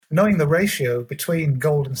knowing the ratio between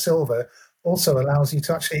gold and silver also allows you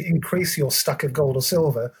to actually increase your stack of gold or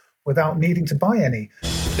silver without needing to buy any.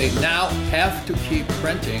 They now have to keep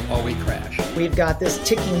printing or we crash. We've got this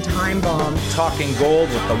ticking time bomb. Talking gold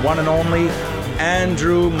with the one and only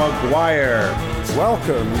Andrew Maguire.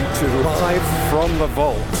 Welcome to Live from the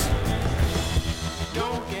Vault.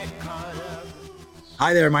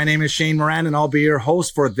 Hi there, my name is Shane Moran and I'll be your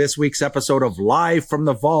host for this week's episode of Live from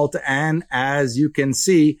the Vault. And as you can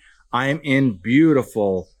see, I'm in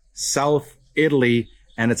beautiful South Italy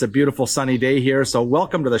and it's a beautiful sunny day here. So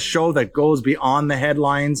welcome to the show that goes beyond the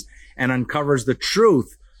headlines and uncovers the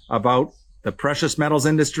truth about the precious metals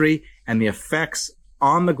industry and the effects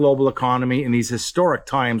on the global economy in these historic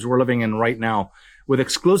times we're living in right now. With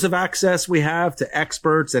exclusive access we have to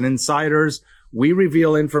experts and insiders, we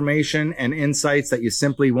reveal information and insights that you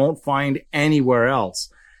simply won't find anywhere else.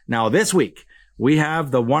 Now, this week, we have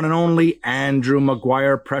the one and only Andrew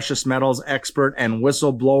Maguire, precious metals expert and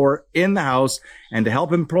whistleblower in the house. And to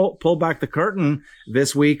help him pull back the curtain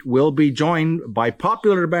this week, we'll be joined by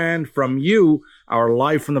popular demand from you, our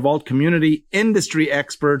Live from the Vault community industry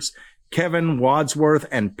experts, Kevin Wadsworth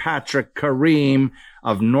and Patrick Kareem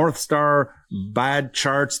of NorthStar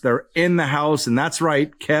BadCharts. They're in the house, and that's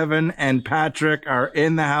right, Kevin and Patrick are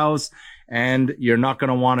in the house, and you're not going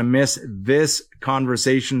to want to miss this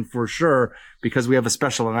conversation for sure because we have a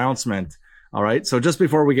special announcement. All right, so just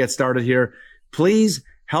before we get started here, please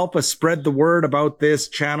help us spread the word about this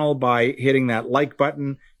channel by hitting that like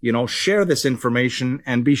button, share this information,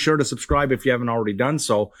 and be sure to subscribe if you haven't already done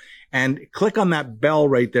so. And click on that bell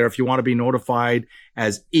right there if you want to be notified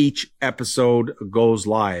as each episode goes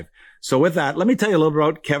live. So with that, let me tell you a little bit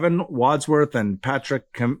about Kevin Wadsworth and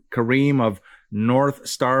Patrick Kareem of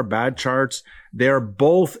NorthStar BadCharts. They're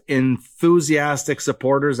both enthusiastic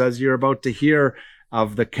supporters, as you're about to hear,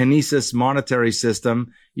 of the Kinesis monetary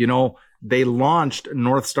system. They launched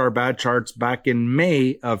NorthStar BadCharts back in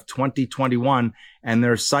May of 2021, and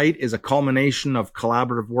their site is a culmination of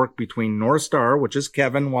collaborative work between NorthStar, which is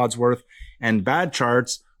Kevin Wadsworth, and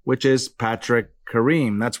BadCharts, which is Patrick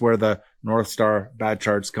Kareem. That's where the NorthStar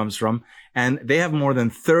BadCharts comes from. And they have more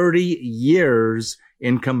than 30 years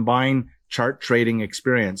in combined chart trading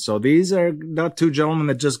experience. So these are not two gentlemen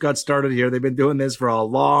that just got started here. They've been doing this for a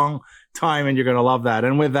long time, and you're going to love that.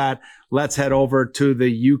 And with that, let's head over to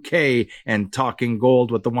the UK and talking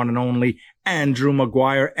gold with the one and only Andrew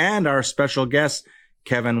Maguire and our special guests,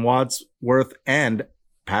 Kevin Wadsworth and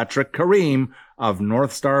Patrick Kareem of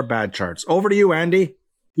NorthStar BadCharts. Over to you, Andy.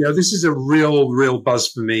 Yeah, this is a real buzz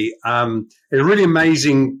for me. It's really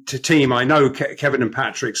amazing team. I know Kevin and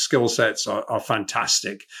Patrick's skill sets are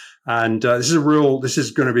fantastic. And this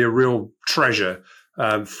is going to be a real treasure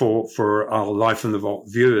for our Live from the Vault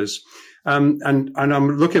viewers. And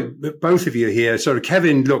I'm looking at both of you here. So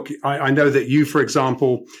Kevin, look, I know that you, for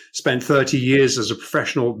example, spent 30 years as a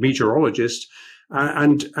professional meteorologist.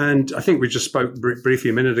 And I think we just spoke briefly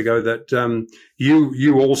a minute ago that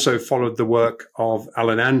you also followed the work of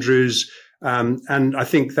Alan Andrews. And I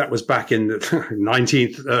think that was back in the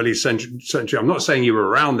 19th, early century. I'm not saying you were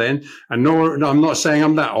around then, and no, I'm not saying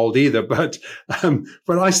I'm that old either, but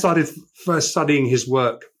I started first studying his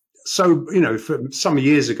work. So, for some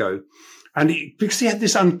years ago, and because he had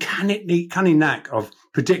this uncanny knack of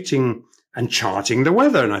predicting and charting the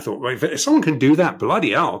weather. And I thought, well, if someone can do that,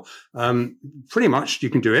 bloody hell, pretty much you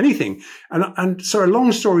can do anything. And so a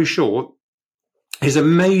long story short, his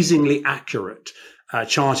amazingly accurate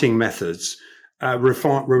charting methods were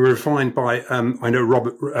refined by I know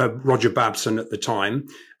Roger Babson at the time,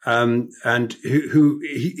 and who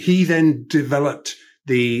he then developed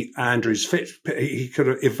the Andrews he could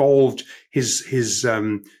have evolved his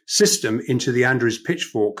system into the Andrews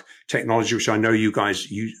pitchfork technology, which I know you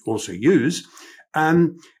guys also use.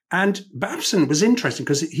 And Babson was interesting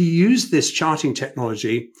because he used this charting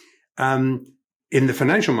technology in the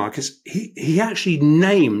financial markets. He actually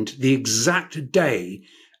named the exact day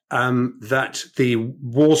that the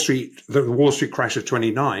Wall Street crash of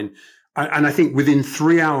 29, and I think within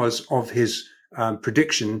 3 hours of his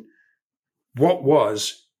prediction, what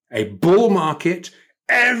was a bull market.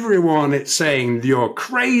 Everyone it's saying you're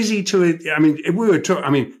crazy to it. I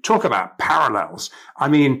mean, talk about parallels. I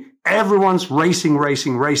mean, everyone's racing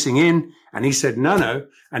in. And he said, no.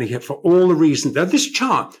 And he had, for all the reasons that this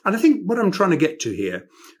chart, and I think what I'm trying to get to here,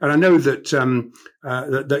 and I know that,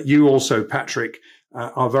 that you also, Patrick,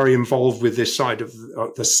 are very involved with this side of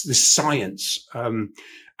this science, and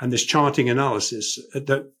this charting analysis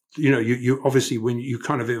that, you obviously, when you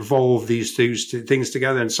kind of evolve these things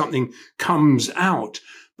together and something comes out.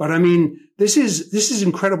 But I mean, this is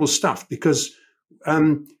incredible stuff because,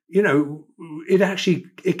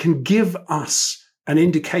 it can give us an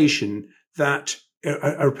indication that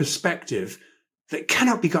a perspective that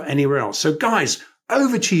cannot be got anywhere else. So guys,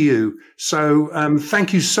 over to you. So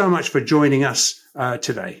thank you so much for joining us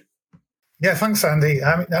today. Yeah, thanks, Andy.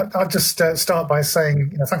 I'll just start by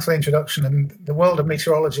saying, thanks for the introduction. And the world of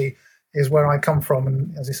meteorology is where I come from.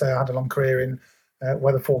 And as you say, I had a long career in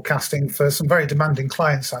weather forecasting for some very demanding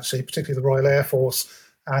clients, actually, particularly the Royal Air Force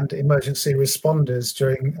and emergency responders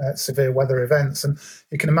during severe weather events. And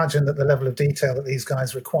you can imagine that the level of detail that these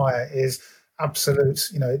guys require is absolute.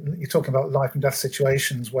 You're talking about life and death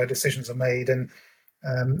situations where decisions are made, and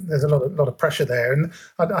there's a lot of pressure there. And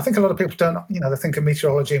I think a lot of people don't, they think of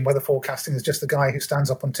meteorology and weather forecasting as just the guy who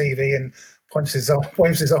stands up on TV and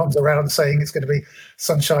waves his arms around saying it's going to be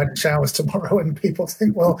sunshine and showers tomorrow. And people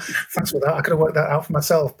think, well, thanks for that. I could have worked that out for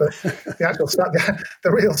myself. But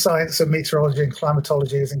the real science of meteorology and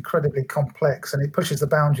climatology is incredibly complex, and it pushes the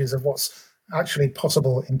boundaries of what's actually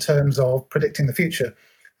possible in terms of predicting the future.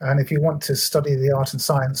 And if you want to study the art and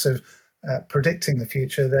science of predicting the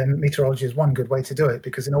future, then meteorology is one good way to do it,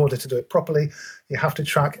 because in order to do it properly, you have to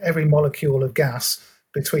track every molecule of gas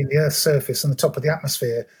between the Earth's surface and the top of the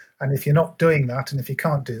atmosphere. And if you're not doing that, and if you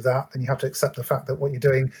can't do that, then you have to accept the fact that what you're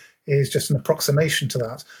doing is just an approximation to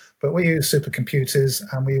that. But we use supercomputers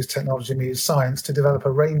and we use technology and we use science to develop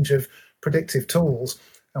a range of predictive tools.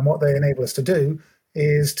 And what they enable us to do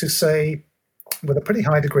is to say, with a pretty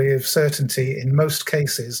high degree of certainty, in most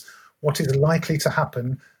cases, what is likely to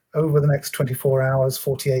happen over the next 24 hours,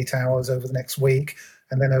 48 hours, over the next week,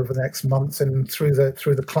 and then over the next month, and through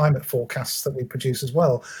the climate forecasts that we produce as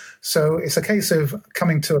well. So it's a case of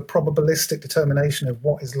coming to a probabilistic determination of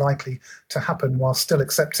what is likely to happen, while still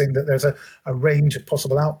accepting that there's a range of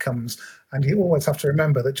possible outcomes. And you always have to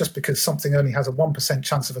remember that just because something only has a 1%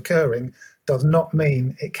 chance of occurring does not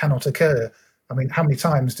mean it cannot occur. I mean, how many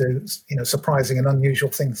times do surprising and unusual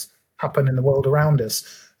things happen in the world around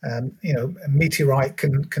us? A meteorite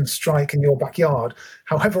can strike in your backyard,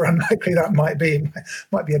 however unlikely that might be. It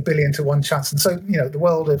might be 1 billion to 1 chance. And so, the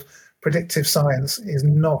world of predictive science is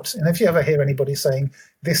not. And if you ever hear anybody saying,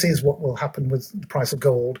 this is what will happen with the price of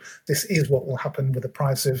gold, this is what will happen with the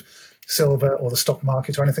price of silver or the stock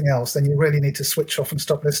market or anything else, then you really need to switch off and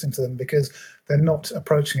stop listening to them, because they're not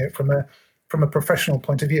approaching it from a professional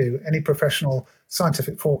point of view. Any professional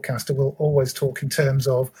scientific forecaster will always talk in terms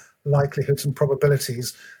of likelihoods and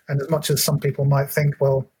probabilities. And as much as some people might think,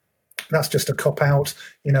 well, that's just a cop-out,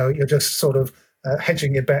 you're just sort of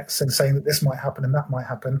hedging your bets and saying that this might happen and that might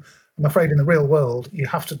happen. I'm afraid in the real world, you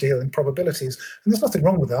have to deal in probabilities. And there's nothing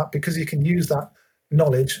wrong with that, because you can use that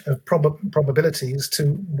knowledge of probabilities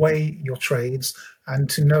to weigh your trades and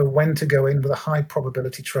to know when to go in with a high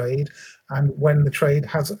probability trade and when the trade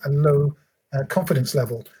has a low confidence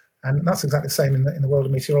level. And that's exactly the same in the world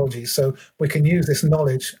of meteorology. So we can use this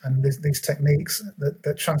knowledge and these techniques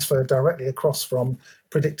that transfer directly across from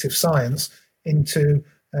predictive science into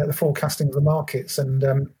the forecasting of the markets. And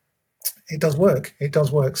it does work. It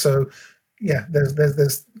does work. So yeah,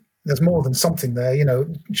 there's more than something there.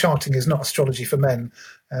 Charting is not astrology for men.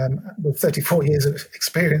 With 34 years of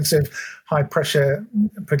experience of high pressure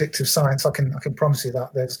predictive science, I can promise you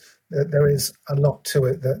that there is a lot to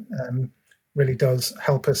it that really does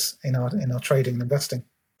help us in our trading and investing.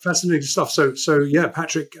 Fascinating stuff. So yeah,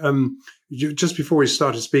 Patrick, just before we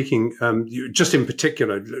started speaking, just in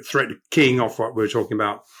particular, keying off what we were talking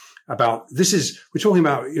about we're talking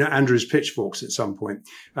about Andrew's pitchforks at some point.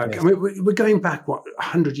 Yes. We're going back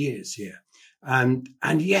 100 years here, and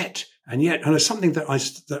yet, and it's something that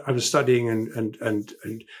I was studying and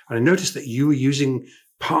I noticed that you were using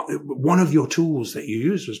one of your tools that you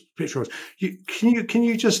used was pitchforks. Can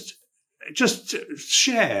you just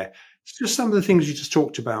share just some of the things you just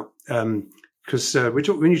talked about, because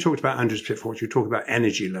when you talked about Andrew's pitchforks, you talked about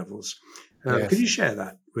energy levels. Yes. Could you share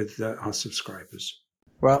that with our subscribers?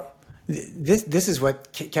 Well, this is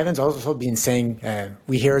what Kevin's also been saying.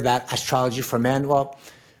 We hear that astrology for men. Well,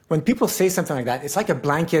 when people say something like that, it's like a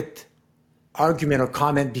blanket argument or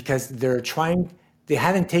comment, because they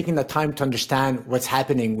haven't taken the time to understand what's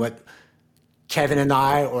happening. What Kevin and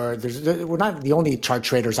I, we're not the only chart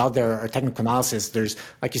traders out there or technical analysis. There's,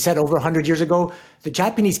 like you said, over 100 years ago, the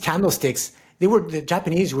Japanese candlesticks, the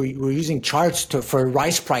Japanese were using charts for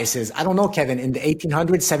rice prices. I don't know, Kevin, in the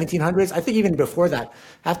 1800s, 1700s. I think even before that.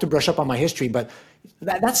 I have to brush up on my history, but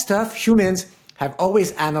that stuff, humans have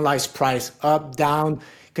always analyzed price up, down,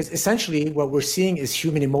 because essentially what we're seeing is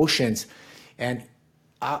human emotions. And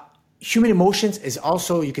human emotions is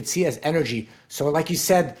also, you could see as energy. So like you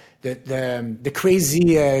said, the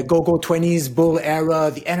crazy go-go 20s bull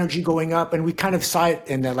era, the energy going up, and we kind of saw it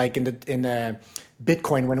in the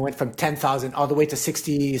Bitcoin when it went from 10,000 all the way to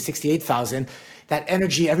 68,000. That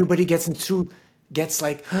energy, everybody gets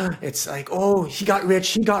like, it's like, oh, he got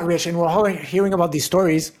rich. And we're all hearing about these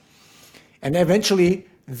stories. And eventually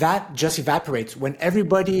that just evaporates. When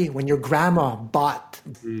your grandma bought,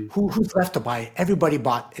 who's left to buy? Everybody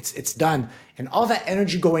bought, it's done. And all that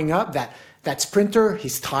energy going up, that sprinter,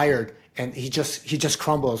 he's tired and he just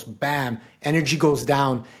crumbles, bam, energy goes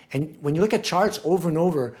down. And when you look at charts over and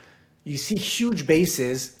over, you see huge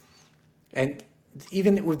bases, and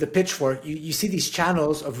even with the pitchfork, you see these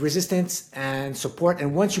channels of resistance and support.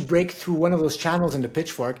 And once you break through one of those channels in the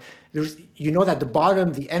pitchfork, that the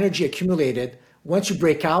bottom, the energy accumulated, once you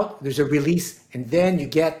break out, there's a release, and then you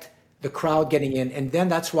get the crowd getting in. And then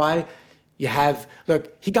that's why you have,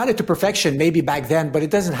 look, he got it to perfection maybe back then, but it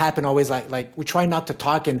doesn't happen always like we try not to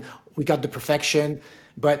talk and we got the perfection,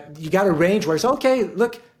 but you got a range where it's okay,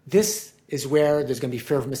 look, this is where there's going to be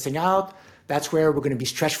fear of missing out. That's where we're going to be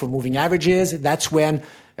stretched for moving averages. That's when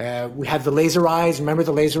we have the laser eyes. Remember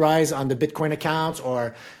the laser eyes on the Bitcoin accounts,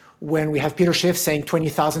 or when we have Peter Schiff saying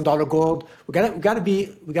 $20,000 gold. We got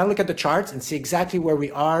to look at the charts and see exactly where we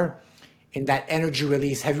are in that energy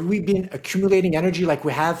release. Have we been accumulating energy like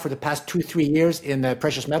we have for the past 2-3 years in the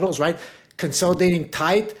precious metals, right? Consolidating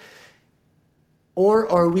tight.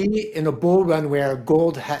 Or are we in a bull run where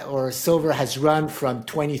gold or silver has run from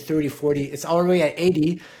 20, 30, 40? It's already at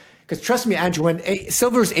 80. Because trust me, Andrew, when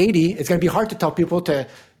silver's 80, it's going to be hard to tell people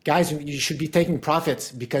guys, you should be taking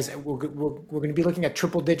profits, because we're going to be looking at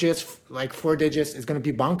triple digits, like 4 digits. It's going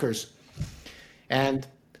to be bonkers. And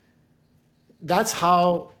that's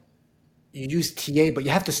how you use TA, but you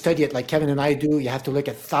have to study it like Kevin and I do. You have to look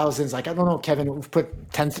at thousands. Like, I don't know, Kevin,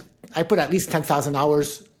 I put at least 10,000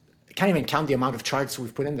 hours. I can't even count the amount of charts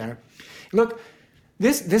we've put in there. Look,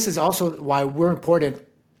 this is also why we're important.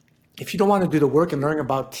 If you don't want to do the work and learn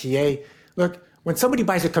about TA, look, when somebody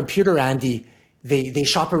buys a computer, Andy, they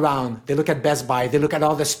shop around, they look at Best Buy, they look at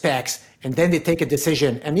all the specs, and then they take a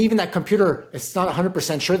decision. And even that computer, it's not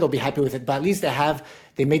 100% sure they'll be happy with it, but at least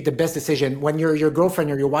they made the best decision. When your girlfriend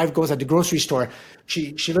or your wife goes at the grocery store,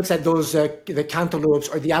 she looks at those the cantaloupes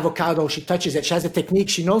or the avocado, she touches it, she has a technique,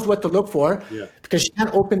 she knows what to look for, because she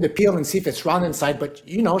can't open the peel and see if it's round inside, but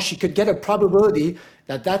she could get a probability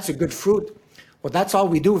that that's a good fruit. Well, that's all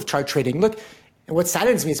we do with chart trading. Look, and what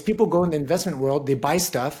saddens me is people go in the investment world, they buy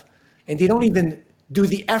stuff, and they don't even do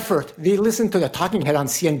the effort. They listen to the talking head on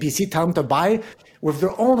CNBC, tell them to buy. With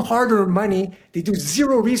their own hard-earned money, they do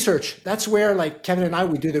zero research. That's where, like Kevin and I,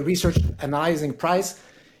 we do the research, analyzing price.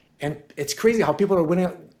 And it's crazy how people are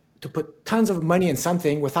willing to put tons of money in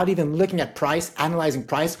something without even looking at price, analyzing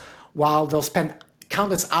price, while they'll spend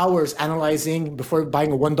countless hours analyzing before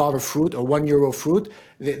buying a $1 fruit or €1 fruit.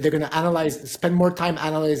 They're going to spend more time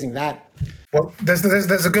analyzing that. Well, there's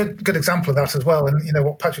a good example of that as well. And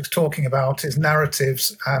what Patrick's talking about is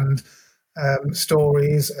narratives and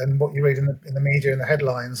stories and what you read in the media and the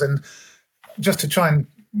headlines. And just to try and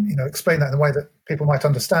explain that in a way that people might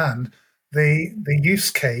understand, the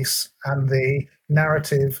use case and the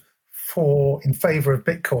narrative in favor of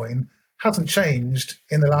Bitcoin hasn't changed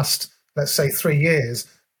in the last, let's say, 3 years.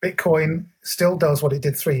 Bitcoin still does what it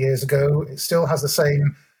did 3 years ago. It still has the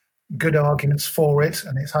same good arguments for it,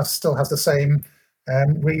 and it still has the same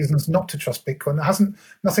reasons not to trust Bitcoin.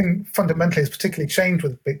 Nothing fundamentally has particularly changed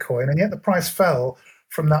with Bitcoin, and yet the price fell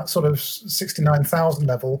from that sort of 69,000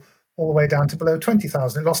 level all the way down to below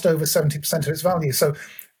 20,000. It lost over 70% of its value. So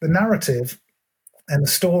the narrative and the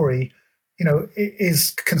story,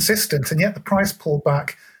 is consistent, and yet the price pulled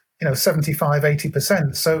back, 75,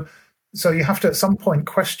 80%. So you have to at some point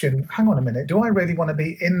question, hang on a minute, do I really want to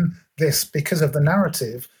be in this because of the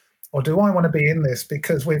narrative? Or do I want to be in this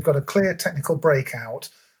because we've got a clear technical breakout,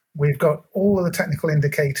 we've got all of the technical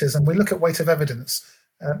indicators, and we look at weight of evidence.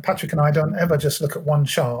 Patrick and I don't ever just look at one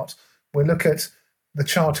chart. We look at the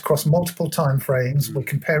chart across multiple time frames. We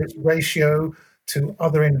compare its ratio to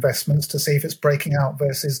other investments to see if it's breaking out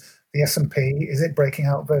versus the S&P. Is it breaking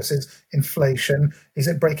out versus inflation? Is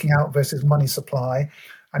it breaking out versus money supply?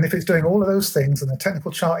 And if it's doing all of those things and the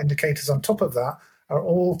technical chart indicators on top of that are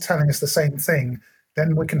all telling us the same thing,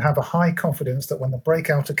 then we can have a high confidence that when the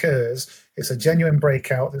breakout occurs, it's a genuine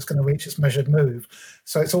breakout that's going to reach its measured move.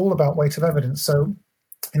 So it's all about weight of evidence. So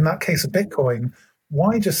in that case of Bitcoin,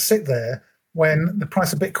 why just sit there when the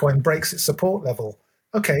price of Bitcoin breaks its support level?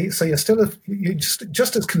 Okay, so you're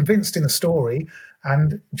just as convinced in a story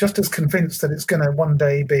and just as convinced that it's going to one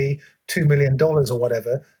day be $2 million or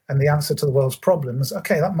whatever and the answer to the world's problems.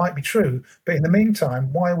 Okay, that might be true. But in the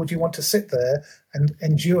meantime, why would you want to sit there and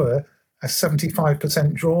endure a 75%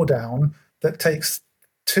 drawdown that takes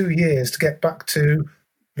 2 years to get back to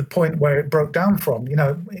the point where it broke down from.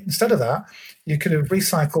 Instead of that, you could have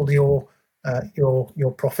recycled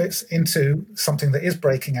your profits into something that is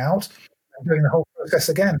breaking out and doing the whole process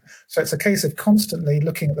again. So it's a case of constantly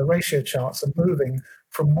looking at the ratio charts and moving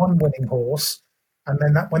from one winning horse, and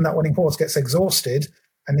then when that winning horse gets exhausted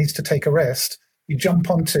and needs to take a rest, you jump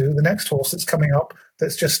onto the next horse that's coming up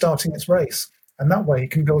that's just starting its race, and that way you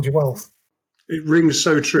can build your wealth. It rings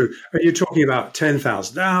so true. And you're talking about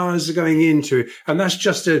 10,000 hours going into, and that's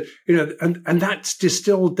just and that's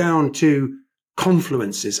distilled down to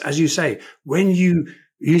confluences, as you say. When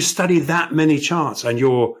you study that many charts, and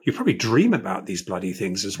you probably dream about these bloody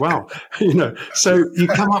things as well, so you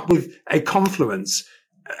come up with a confluence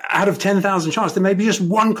out of 10,000 charts. There may be just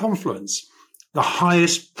one confluence, the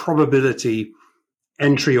highest probability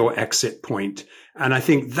entry or exit point. And I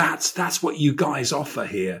think that's what you guys offer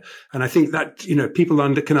here. And I think that, people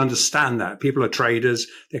can understand that. People are traders.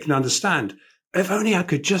 They can understand. If only I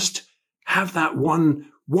could just have that one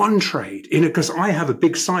trade, because I have a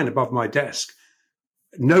big sign above my desk.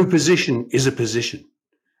 No position is a position.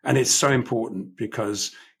 And it's so important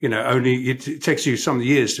because, only it takes you some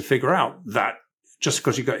years to figure out that just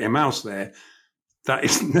because you got your mouse there, that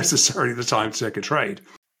isn't necessarily the time to take a trade.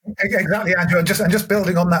 Exactly, Andrew. And just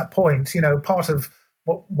building on that point, part of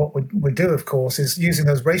what we do, of course, is using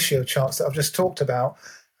those ratio charts that I've just talked about.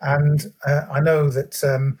 And I know that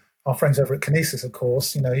our friends over at Kinesis, of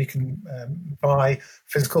course, you can buy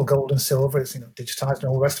physical gold and silver. It's digitized and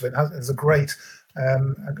all the rest of it. It's a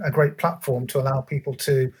great platform to allow people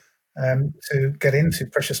to get into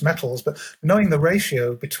precious metals. But knowing the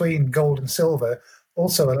ratio between gold and silver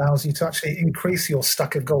also allows you to actually increase your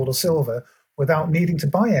stack of gold or silver without needing to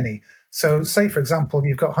buy any. So say, for example,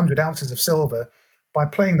 you've got 100 ounces of silver. By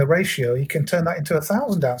playing the ratio, you can turn that into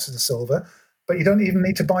 1,000 ounces of silver, but you don't even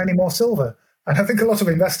need to buy any more silver. And I think a lot of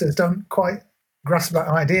investors don't quite grasp that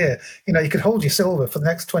idea. You could hold your silver for the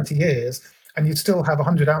next 20 years and you'd still have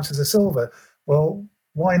 100 ounces of silver. Well,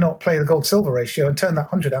 why not play the gold-silver ratio and turn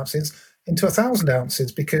that 100 ounces into 1,000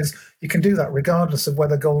 ounces? Because you can do that regardless of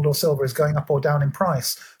whether gold or silver is going up or down in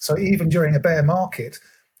price. So even during a bear market,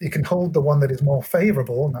 you can hold the one that is more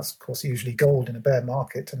favorable, and that's, of course, usually gold in a bear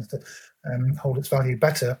market, tends to hold its value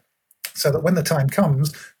better, so that when the time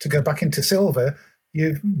comes to go back into silver,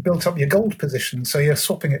 you've built up your gold position, so you're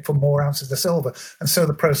swapping it for more ounces of silver. And so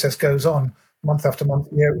the process goes on month after month,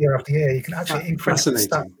 year after year. You can actually increase the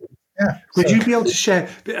stack. Yeah. Would you be able to share,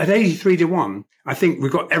 at 83 to 1, I think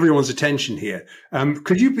we've got everyone's attention here.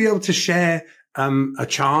 Could you be able to share a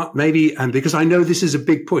chart maybe? And because I know this is a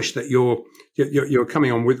big push that you're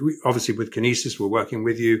coming on with, obviously with Kinesis, we're working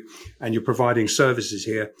with you and you're providing services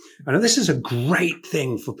here. And this is a great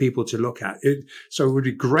thing for people to look at. So it would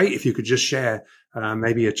be great if you could just share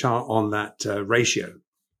maybe a chart on that ratio.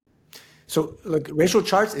 So look, ratio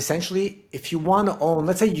charts, essentially, if you want to own,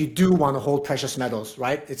 let's say you do want to hold precious metals,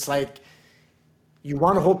 right? It's like you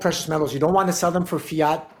want to hold precious metals. You don't want to sell them for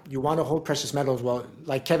fiat. You want to hold precious metals. Well,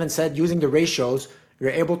 like Kevin said, using the ratios,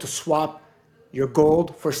 you're able to swap your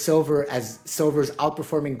gold for silver as silver's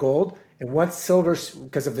outperforming gold. And once silver,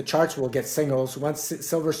 because of the charts, will get signals. Once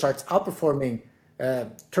silver starts outperforming,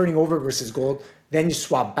 turning over versus gold, then you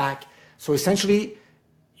swap back. So essentially,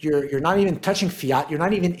 you're not even touching fiat. You're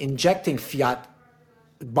not even injecting fiat,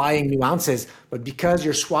 buying new ounces. But because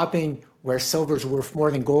you're swapping where silver's worth more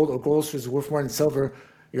than gold or gold is worth more than silver,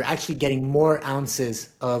 you're actually getting more ounces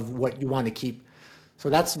of what you want to keep. So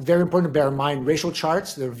that's very important to bear in mind. Ratio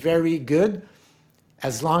charts, they're very good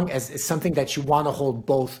as long as it's something that you want to hold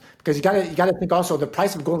both. Because you gotta think also the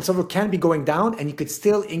price of gold and silver can be going down and you could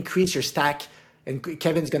still increase your stack. And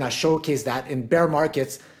Kevin's gonna showcase that in bear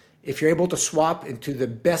markets. If you're able to swap into the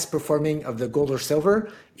best performing of the gold or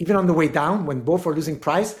silver, even on the way down, when both are losing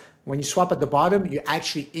price, when you swap at the bottom, you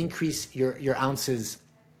actually increase your ounces.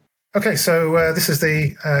 Okay, so this is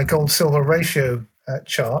the gold-silver ratio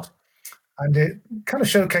chart, and it kind of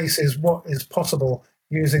showcases what is possible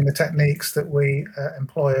using the techniques that we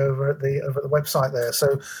employ over at the website there.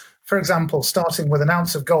 So, for example, starting with an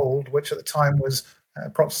ounce of gold, which at the time was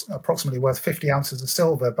approximately worth 50 ounces of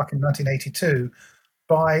silver back in 1982,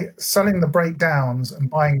 by selling the breakdowns and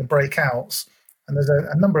buying the breakouts. And there's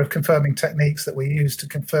a number of confirming techniques that we use to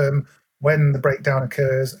confirm when the breakdown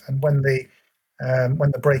occurs and when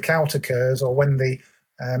the breakout occurs, or when the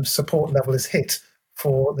support level is hit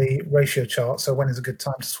for the ratio chart. So when is a good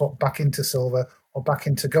time to swap back into silver or back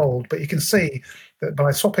into gold? But you can see that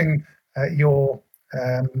by swapping your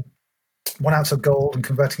 1 ounce of gold and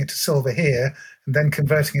converting it to silver here, and then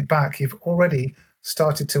converting it back, you've already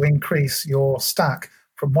started to increase your stack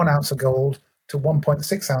from 1 ounce of gold to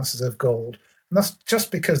 1.6 ounces of gold. And that's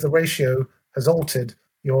just because the ratio has altered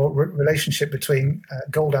your relationship between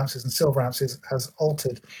gold ounces and silver ounces has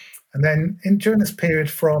altered. And then during this period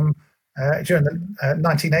from during the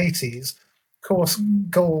 1980s, of course,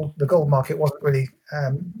 the gold market wasn't really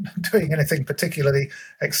doing anything particularly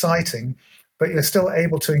exciting, but you're still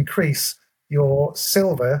able to increase your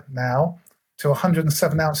silver now to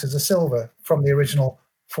 107 ounces of silver from the original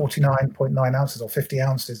 49.9 ounces or 50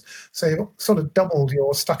 ounces. So you've sort of doubled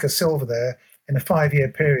your stack of silver there in a 5-year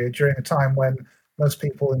period during a time when most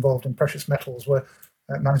people involved in precious metals were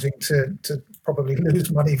managing to probably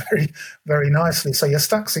lose money very, very nicely. So your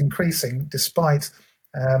stack's increasing despite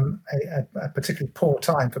a particularly poor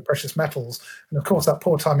time for precious metals. And of course, that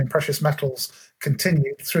poor time in precious metals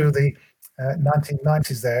continued through the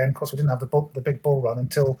 1990s there. And of course, we didn't have the big bull run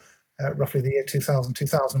until roughly the year 2000,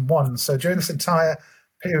 2001. So during this entire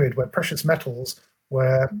period where precious metals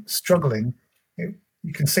were struggling,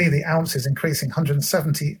 you can see the ounces increasing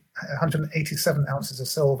 187 ounces of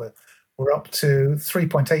silver. We're up to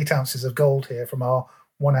 3.8 ounces of gold here from our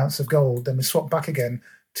 1 ounce of gold. Then we swap back again,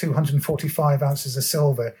 245 ounces of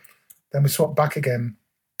silver. Then we swap back again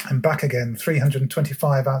and back again,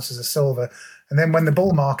 325 ounces of silver. And then when the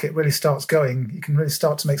bull market really starts going, you can really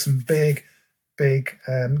start to make some big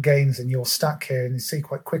gains in your stack here. And you see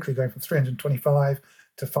quite quickly going from 325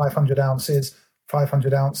 to 500 ounces,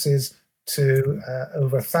 500 ounces to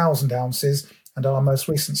over 1,000 ounces. And our most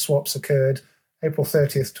recent swaps occurred April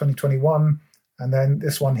 30th, 2021. And then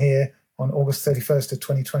this one here on August 31st of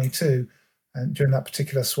 2022. And during that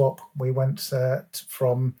particular swap, we went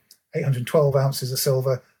from 812 ounces of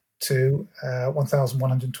silver to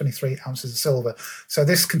 1,123 ounces of silver. So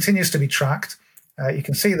this continues to be tracked. You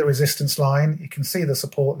can see the resistance line. You can see the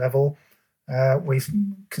support level. We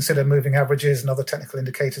consider moving averages and other technical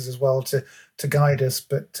indicators as well to guide us.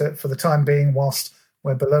 But for the time being, whilst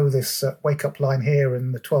we're below this wake-up line here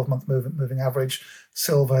and the 12-month moving average,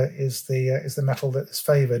 silver is the metal that is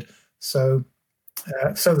favoured. So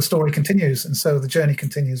the story continues, and so the journey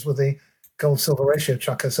continues with the gold-silver ratio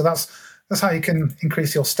tracker. So that's how you can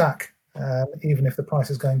increase your stack, even if the price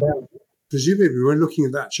is going down. Presumably, when looking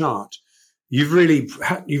at that chart, you've really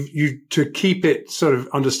to keep it sort of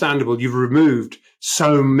understandable, you've removed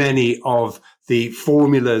so many of the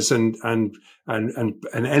formulas and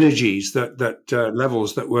energies that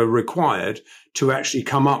levels that were required to actually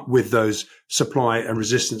come up with those supply and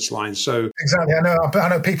resistance lines. So exactly, I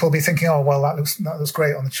know people will be thinking, oh well, that looks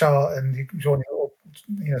great on the chart, and you can draw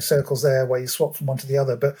circles there where you swap from one to the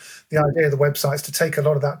other. But the idea of the website is to take a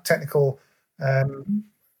lot of that technical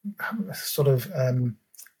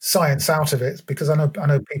science out of it, because I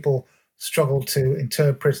know people struggle to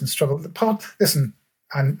interpret and struggle. Listen,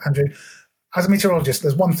 Andrew, as a meteorologist,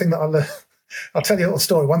 there's one thing that I learned. I'll tell you a little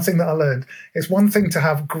story. One thing that I learned: it's one thing to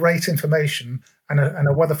have great information and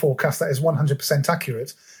a weather forecast that is 100%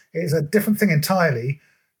 accurate. It is a different thing entirely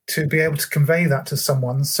to be able to convey that to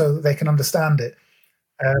someone so that they can understand it.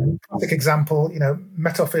 Classic example,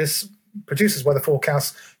 Met Office produces weather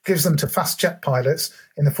forecasts, gives them to fast jet pilots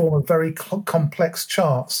in the form of very complex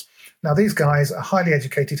charts. Now, these guys are highly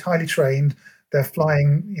educated, highly trained. They're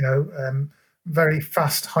flying, very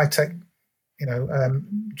fast, high-tech,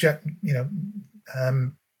 jet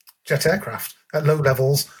aircraft at low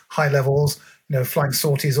levels, high levels, flying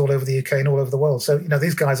sorties all over the UK and all over the world. So,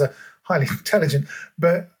 these guys are highly intelligent.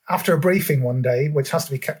 But after a briefing one day, which has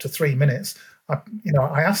to be kept to 3 minutes,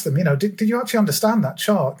 I asked them, did you actually understand that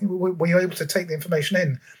chart? Were you able to take the information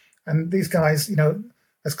in? And these guys,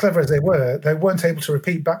 as clever as they weren't able to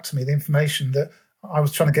repeat back to me the information that I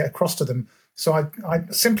was trying to get across to them. So I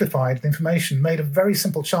simplified the information, made a very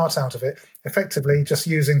simple chart out of it, effectively just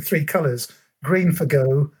using 3 colors: green for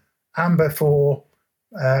go, amber for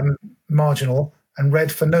marginal, and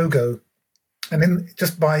red for no-go. And then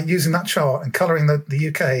just by using that chart and colouring the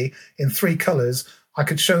UK in 3 colours, I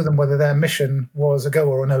could show them whether their mission was a go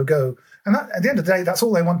or a no-go. And that, at the end of the day, that's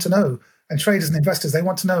all they want to know. And traders and investors, they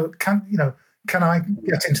want to know, can I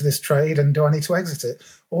get into this trade and do I need to exit it?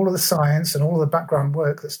 All of the science and all of the background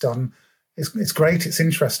work that's done, it's great, it's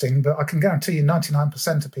interesting, but I can guarantee you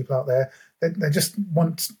 99% of people out there, they just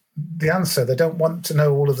want the answer. They don't want to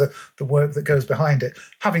know all of the work that goes behind it.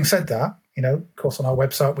 Having said that, of course, on our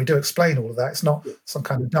website, we do explain all of that. It's not some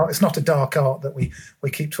kind of it's not a dark art that we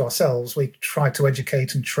keep to ourselves. We try to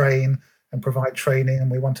educate and train and provide training, and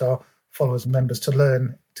we want our followers and members to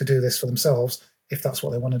learn to do this for themselves if that's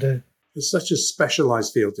what they want to do. It's such a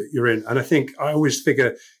specialized field that you're in. And I think I always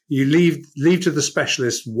figure you leave to the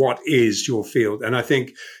specialist what is your field. And I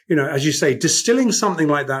think, as you say, distilling something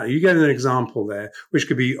like that, you get an example there, which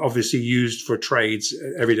could be obviously used for trades,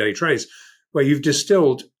 everyday trades, where you've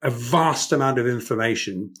distilled a vast amount of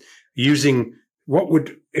information using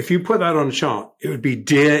if you put that on a chart, it would be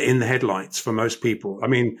deer in the headlights for most people. I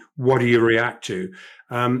mean, what do you react to?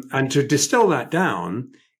 And to distill that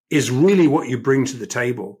down is really what you bring to the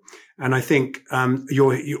table. And I think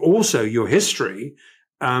your history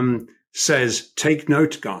says, take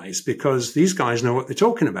note, guys, because these guys know what they're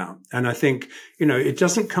talking about. And I think, it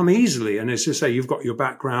doesn't come easily. And as you say, you've got your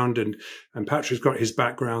background and Patrick's got his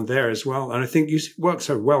background there as well. And I think you work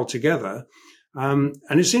so well together. And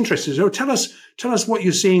it's interesting. So tell us what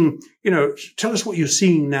you're seeing, tell us what you're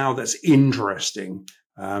seeing now that's interesting,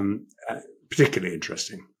 particularly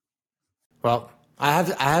interesting. Well, I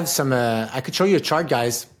have some, I could show you a chart,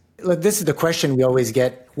 guys. Look, this is the question we always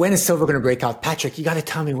get. When is silver going to break out? Patrick, you got to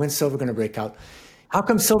tell me, when's silver going to break out? How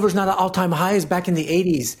come silver's not at all-time highs back in the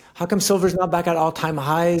 80s? How come silver's not back at all-time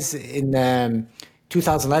highs in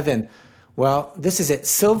 2011? Well, this is it.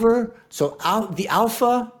 Silver, so the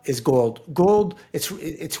alpha is gold. Gold,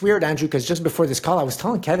 it's weird, Andrew, because just before this call, I was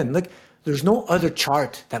telling Kevin, look, there's no other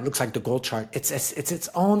chart that looks like the gold chart. It's its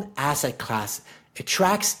own asset class. It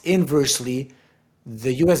tracks inversely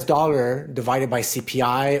the US dollar divided by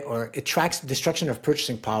CPI, or it tracks destruction of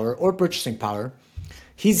purchasing power or purchasing power.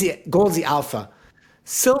 Gold's the alpha.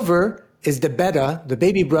 Silver is the beta, the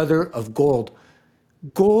baby brother of gold.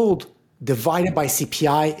 Gold divided by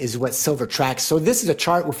CPI is what silver tracks. So this is a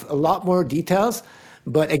chart with a lot more details.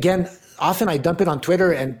 But again, often I dump it on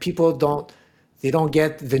Twitter and people don't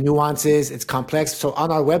get the nuances. It's complex. So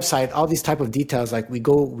on our website, all these type of details, like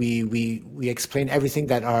we explain everything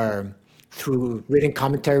that are through written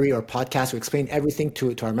commentary or podcast. We explain everything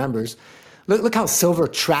to our members. Look how silver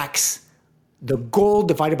tracks the gold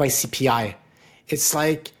divided by CPI. It's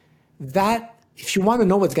like that. If you want to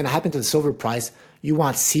know what's going to happen to the silver price, you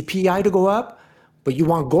want CPI to go up, but you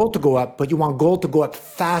want gold to go up, but you want gold to go up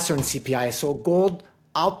faster than CPI. So gold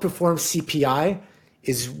outperforms CPI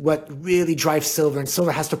is what really drives silver, and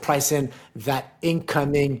silver has to price in that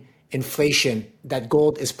incoming inflation that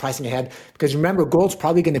gold is pricing ahead. Because remember, gold's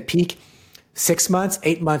probably going to peak 6 months,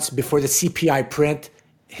 8 months before the CPI print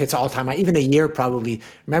hits all-time high, even a year probably.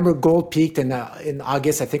 Remember, gold peaked in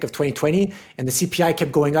August, I think, of 2020, and the CPI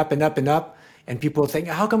kept going up and up and up. And people think,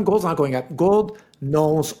 how come gold's not going up? Gold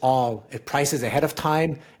knows all. It prices ahead of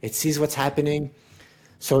time. It sees what's happening.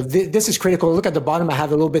 So this is critical. Look at the bottom. I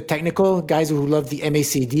have a little bit technical. Guys who love the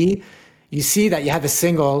MACD, you see that you have a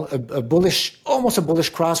single, a bullish, almost a bullish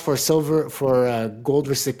cross for silver, for gold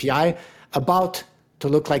versus CPI, about to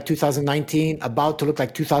look like 2019, about to look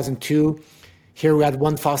like 2002. Here we had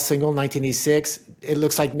one false signal, 1986. It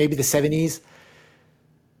looks like maybe the 70s.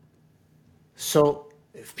 So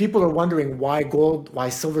if people are wondering why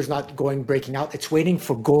silver's not breaking out, it's waiting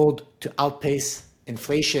for gold to outpace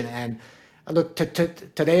inflation. And look,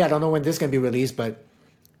 today, I don't know when this is going to be released, but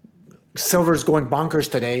silver's going bonkers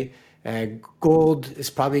today. Gold is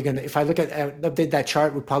probably going to, if I look at update that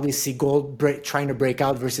chart, we'll probably see gold trying to break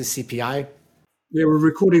out versus CPI. Yeah, we're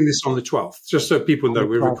recording this on the 12th, just so people know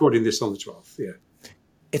we're recording this on the 12th. Yeah.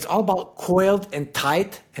 It's all about coiled and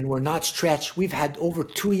tight, and we're not stretched. We've had over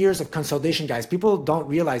 2 years of consolidation, guys. People don't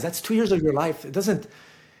realize that's 2 years of your life.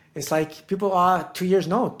 It's like people 2 years.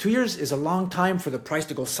 No, 2 years is a long time for the price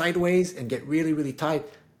to go sideways and get really, really tight.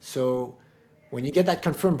 So when you get that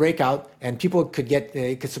confirmed breakout, and people could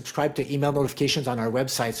subscribe to email notifications on our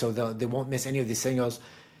website so they won't miss any of these signals.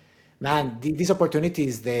 Man, these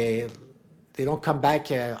opportunities, they don't come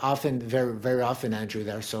back often, very, very often, Andrew,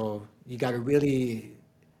 there. So you got to really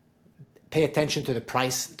pay attention to the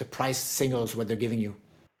price signals, what they're giving you.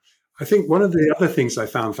 I think one of the other things I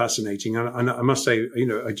found fascinating, and I must say,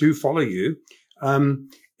 I do follow you,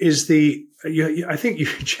 is I think you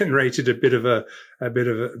generated a bit of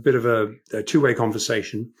a two-way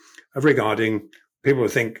conversation regarding people who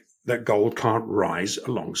think that gold can't rise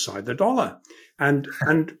alongside the dollar, and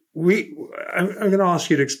I'm going to ask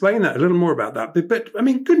you to explain that a little more about that. But I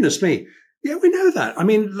mean, goodness me, yeah, we know that. I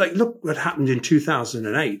mean, like, look what happened in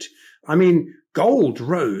 2008. I mean, gold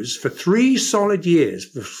rose for 3 solid years,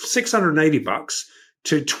 from $680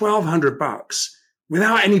 to $1,200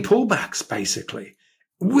 without any pullbacks, basically,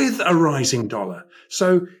 with a rising dollar.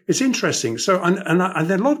 So it's interesting. So, and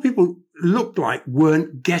a lot of people looked like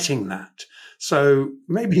weren't getting that. So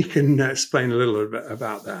maybe you can explain a little bit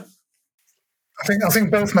about that. I think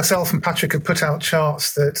both myself and Patrick have put out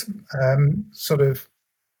charts that sort of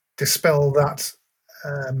dispel that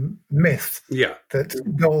myth that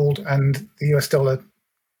gold and the US dollar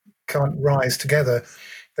can't rise together.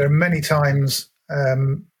 There are many times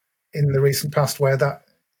in the recent past where that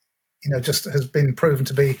just has been proven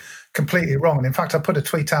to be completely wrong. And in fact, I put a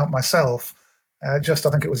tweet out myself I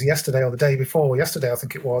think it was yesterday or the day before yesterday, I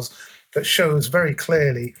think it was, that shows very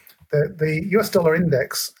clearly The US dollar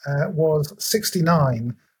index was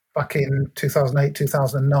 69 back in 2008,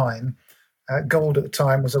 2009. Gold at the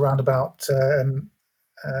time was around about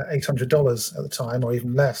 $800 at the time, or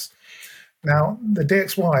even less. Now, the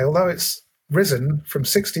DXY, although it's risen from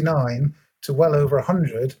 69 to well over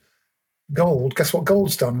 100, gold, guess what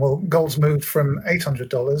gold's done? Well, gold's moved from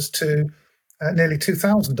 $800 to nearly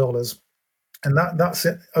 $2,000. And that's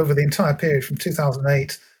it over the entire period from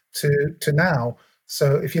 2008 to now.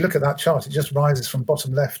 So if you look at that chart, it just rises from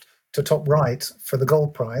bottom left to top right for the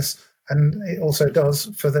gold price. And it also does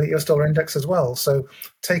for the US dollar index as well. So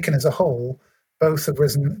taken as a whole, both have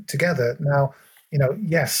risen together. Now,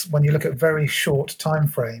 yes, when you look at very short time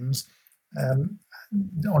frames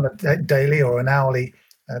on a daily or an hourly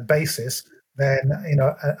basis, then,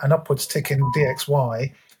 an upwards tick in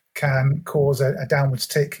DXY can cause a downwards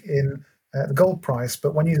tick in the gold price.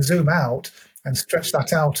 But when you zoom out and stretch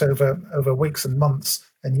that out over weeks and months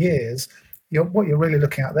and years, what you're really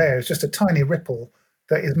looking at there is just a tiny ripple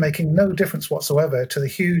that is making no difference whatsoever to the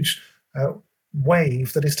huge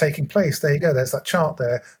wave that is taking place. There you go. There's that chart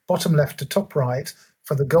there, bottom left to top right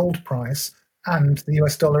for the gold price and the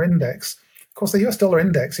US dollar index. Of course, the US dollar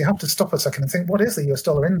index, you have to stop a second and think, what is the US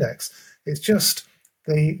dollar index? It's just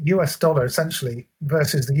the US dollar essentially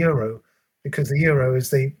versus the euro, because the euro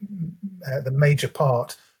is the major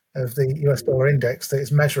part of the US dollar index that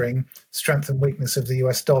is measuring strength and weakness of the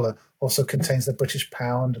US dollar. Also contains the British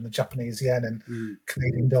pound and the Japanese yen and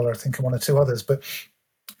Canadian dollar, I think, and one or two others. But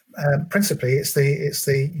principally, it's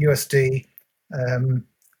the USD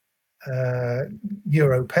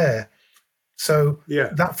euro pair. So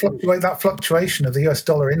that fluctuation of the US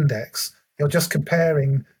dollar index, you're just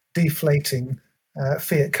comparing deflating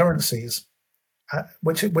fiat currencies,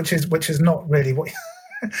 which is not really what.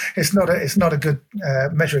 It's not a good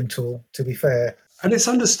measuring tool, to be fair. And it's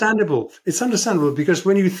understandable. It's understandable because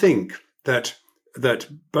when you think that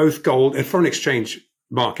both gold and foreign exchange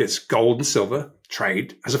markets, gold and silver,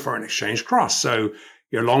 trade as a foreign exchange cross. So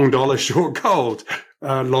you're long dollar, short gold,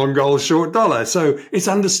 long gold, short dollar. So it's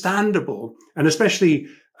understandable. And especially,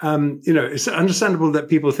 it's understandable that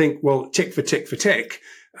people think, well, tick for tick for tick.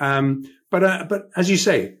 But as you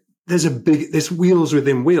say, there's wheels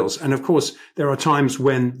within wheels. And of course, there are times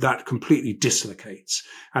when that completely dislocates.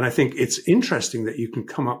 And I think it's interesting that you can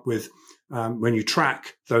come up with, when you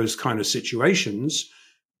track those kind of situations,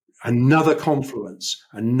 another confluence,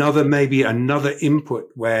 maybe another input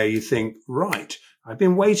where you think, right, I've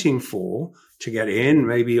been waiting to get in,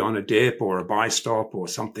 maybe on a dip or a buy stop or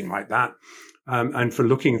something like that. And for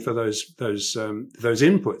looking for those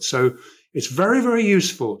inputs. So it's very, very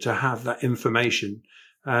useful to have that information.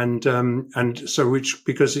 And so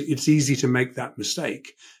because it's easy to make that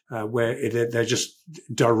mistake, where they're just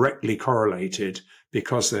directly correlated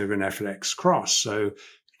because they're an FX cross. So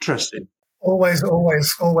interesting. Always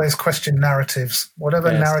question narratives.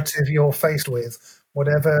 Whatever narrative you're faced with,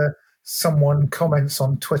 whatever someone comments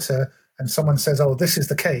on Twitter and someone says, "Oh, this is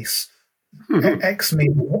the case," X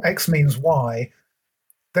means Y.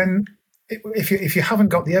 Then, if you haven't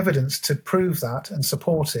got the evidence to prove that and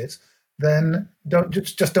support it, then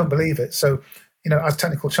don't believe it. So, as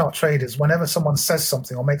technical chart traders, whenever someone says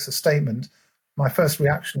something or makes a statement, my first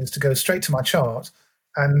reaction is to go straight to my chart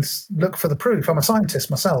and look for the proof. I'm a scientist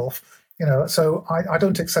myself, so I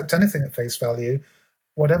don't accept anything at face value.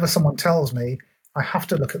 Whatever someone tells me, I have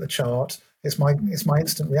to look at the chart. It's my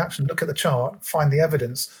instant reaction. Look at the chart, find the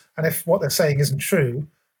evidence, and if what they're saying isn't true,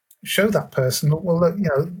 show that person, well, look,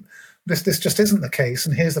 this just isn't the case,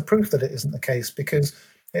 and here's the proof that it isn't the case, because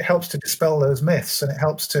it helps to dispel those myths, and it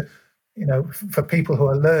helps to, for people who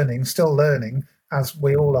are still learning, as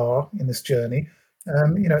we all are in this journey.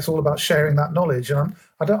 It's all about sharing that knowledge, and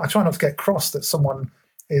I try not to get cross that someone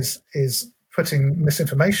is putting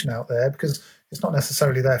misinformation out there, because it's not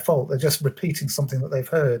necessarily their fault. They're just repeating something that they've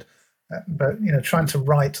heard. But trying to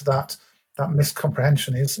right that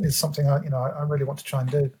miscomprehension is something I really want to try and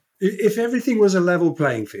do. If everything was a level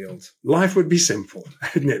playing field, life would be simple,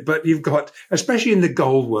 isn't it? But you've got, especially in the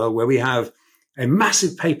gold world, where we have a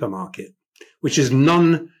massive paper market, which is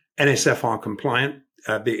non-NSFR compliant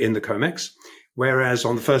in the COMEX, whereas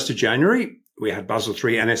on the 1st of January, we had Basel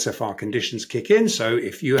III NSFR conditions kick in. So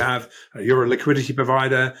if you're a liquidity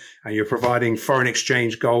provider and you're providing foreign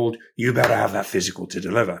exchange gold, you better have that physical to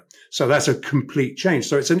deliver. So that's a complete change.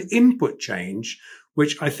 So it's an input change,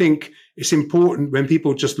 which I think is important when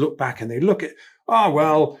people just look back and they look at,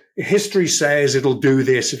 history says it'll do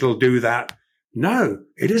this, it'll do that. No,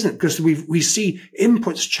 it isn't, because we see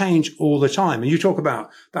inputs change all the time. And you talk about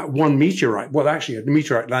that one meteorite. Well, actually, a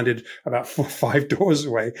meteorite landed about 5 doors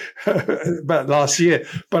away about last year.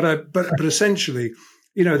 But essentially,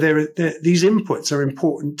 these inputs are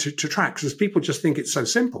important to track because people just think it's so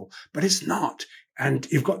simple, but it's not. And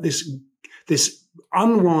you've got this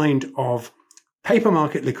unwind of paper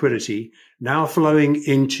market liquidity now flowing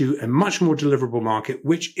into a much more deliverable market,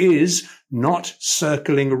 which is not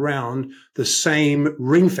circling around the same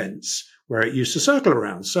ring fence where it used to circle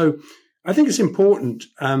around. So I think it's important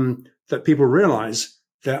that people realize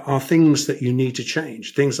there are things that you need to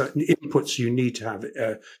change, things that inputs you need to have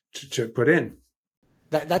to put in.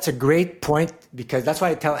 That's a great point, because that's why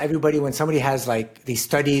I tell everybody when somebody has they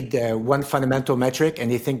studied one fundamental metric and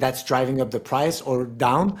they think that's driving up the price or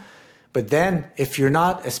down. But then if you're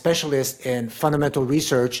not a specialist in fundamental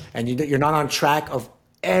research and you're not on track of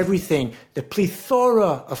everything, the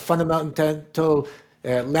plethora of fundamental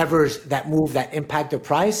levers that move, that impact the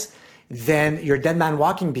price, then you're dead man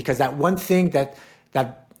walking, because that one thing that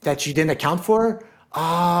you didn't account for,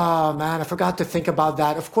 man, I forgot to think about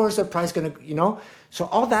that. Of course, the price So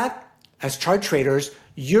all that, as chart traders,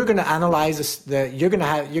 you're gonna analyze you're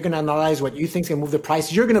gonna analyze what you think is gonna move the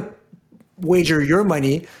price. You're gonna wager your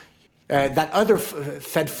money. That other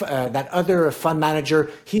fund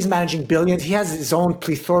manager, he's managing billions. He has his own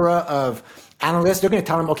plethora of analysts. They're going to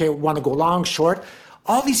tell him, okay, we want to go long, short.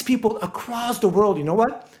 All these people across the world, you know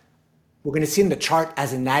what? We're going to see in the chart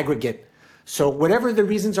as an aggregate. So whatever the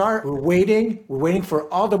reasons are, we're waiting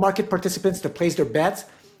for all the market participants to place their bets.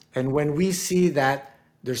 And when we see that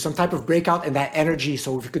there's some type of breakout in that energy,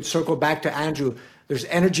 so if you could circle back to Andrew, there's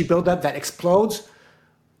energy buildup that explodes.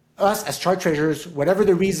 Us as chart traders, whatever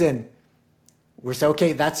the reason, we're saying,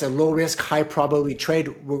 okay, that's a low risk, high probability trade.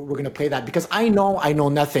 We're going to play that, because I know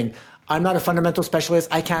nothing. I'm not a fundamental specialist.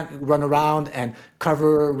 I can't run around and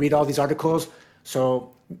read all these articles.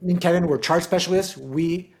 So me and Kevin, we're chart specialists.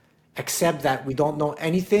 We accept that we don't know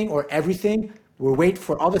anything or everything. We wait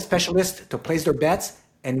for all the specialists to place their bets,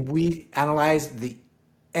 and we analyze the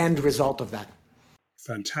end result of that.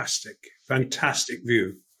 Fantastic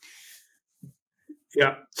view.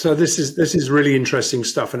 Yeah, so this is really interesting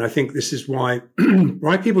stuff, and I think this is why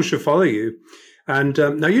people should follow you. And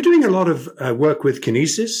now you're doing a lot of work with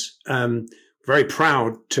Kinesis. Very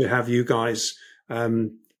proud to have you guys,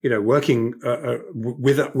 working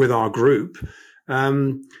with our group.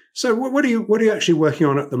 So what are you actually working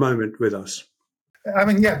on at the moment with us? I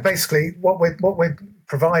mean, yeah, basically what we're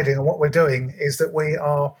providing and what we're doing is that we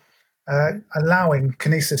are allowing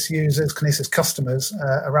Kinesis users, Kinesis customers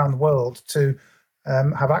around the world to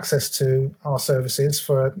have access to our services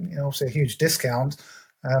for obviously a huge discount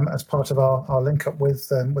as part of our link up with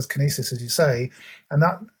Kinesis, as you say, and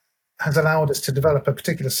that has allowed us to develop a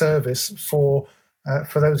particular service for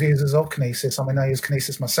those users of Kinesis. I mean, I use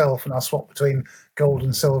Kinesis myself, and I swap between gold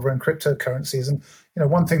and silver and cryptocurrencies. And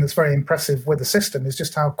one thing that's very impressive with the system is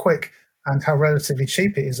just how quick and how relatively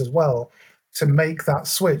cheap it is as well to make that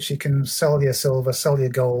switch. You can sell your silver, sell your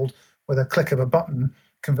gold with a click of a button,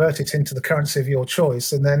 convert it into the currency of your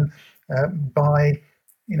choice, and then buy,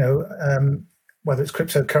 whether it's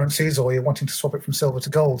cryptocurrencies or you're wanting to swap it from silver to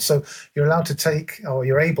gold. So you're allowed to take, or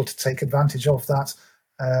you're able to take advantage of that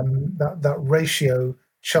that ratio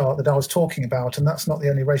chart that I was talking about. And that's not the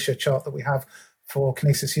only ratio chart that we have for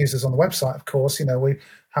Kinesis users on the website, of course. We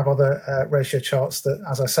have other ratio charts that,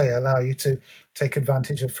 as I say, allow you to take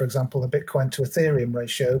advantage of, for example, the Bitcoin to Ethereum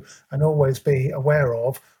ratio, and always be aware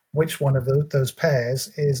of which one of those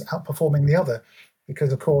pairs is outperforming the other.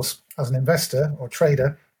 Because, of course, as an investor or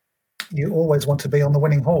trader, you always want to be on the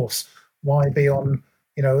winning horse. Why be on,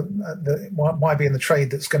 why be in the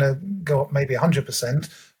trade that's going to go up maybe 100%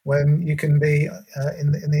 when you can be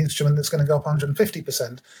in the instrument that's going to go up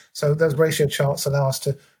 150%? So those ratio charts allow us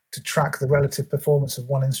to track the relative performance of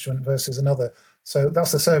one instrument versus another. So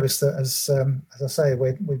that's the service that, as I say,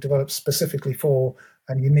 we've developed specifically for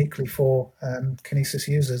and uniquely for Kinesis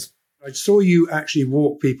users. I saw you actually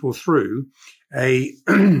walk people through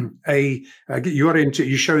you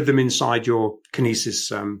showed them inside your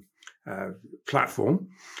Kinesis platform,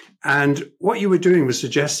 and what you were doing was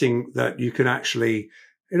suggesting that you could actually,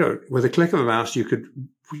 with a click of a mouse, you could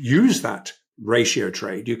use that ratio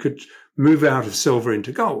trade. You could move out of silver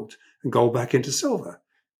into gold and gold back into silver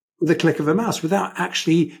with a click of a mouse without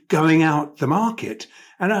actually going out the market.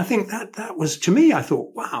 And I think that was, to me, I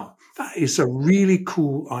thought, wow, that is a really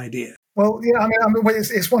cool idea. Well, yeah, I mean,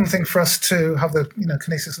 it's one thing for us to have the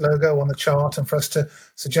Kinesis logo on the chart and for us to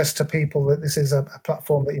suggest to people that this is a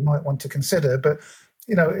platform that you might want to consider. But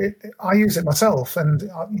I use it myself,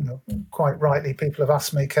 and quite rightly, people have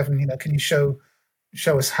asked me, Kevin, can you show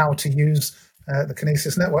us how to use the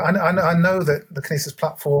Kinesis network? I know that the Kinesis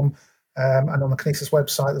platform and on the Kinesis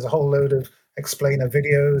website, there's a whole load of explainer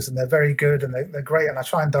videos, and they're very good and they're great. And I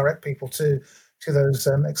try and direct people to to those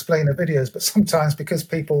explainer videos. But sometimes, because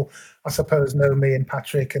people, I suppose, know me and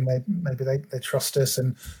Patrick, and they trust us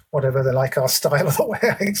and whatever, they like our style or the way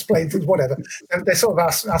I explain things, whatever. They sort of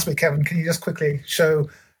ask me, Kevin, can you just quickly show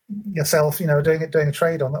yourself, doing a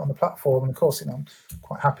trade on the platform? And of course, I'm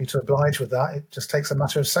quite happy to oblige with that. It just takes a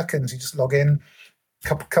matter of seconds. You just log in,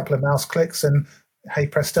 couple of mouse clicks, and hey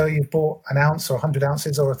presto, you've bought an ounce or 100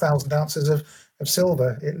 ounces or 1,000 ounces of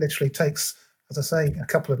silver. It literally takes, as I say, a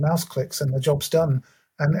couple of mouse clicks and the job's done.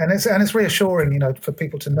 And it's reassuring, for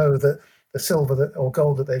people to know that the silver or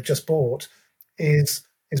gold that they've just bought is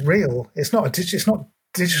real. It's not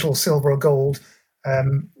digital silver or gold,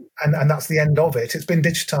 and that's the end of it. It's been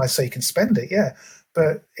digitized so you can spend it, yeah,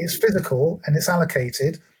 but it's physical and it's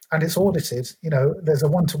allocated and it's audited. There's a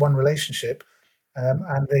one-to-one relationship.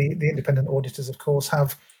 And the independent auditors, of course,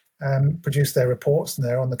 have produced their reports, and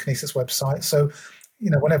they're on the Kinesis website. So,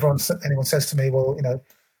 whenever anyone says to me, well,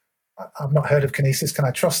 I've not heard of Kinesis, can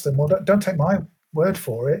I trust them? Well, don't take my word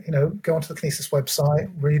for it. Go onto the Kinesis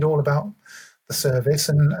website, read all about the service,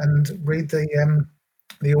 and read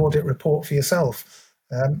the audit report for yourself.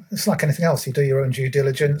 It's like anything else. You do your own due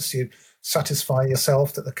diligence. You satisfy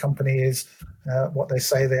yourself that the company is what they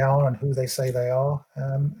say they are and who they say they are,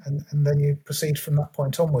 and then you proceed from that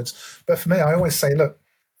point onwards. But for me, I always say, look,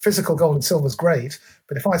 physical gold and silver is great,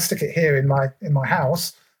 but if I stick it here in my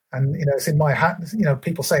house, and it's in my hand,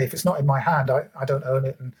 people say if it's not in my hand, I don't own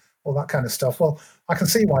it, and all that kind of stuff. Well, I can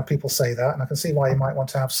see why people say that, and I can see why you might want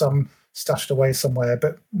to have some stashed away somewhere.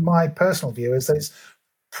 But my personal view is that it's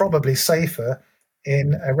probably safer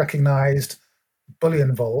in a recognized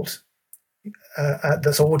bullion vault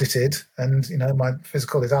that's audited, and my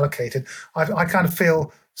physical is allocated. I kind of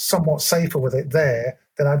feel somewhat safer with it there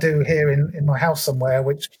than I do here in my house somewhere,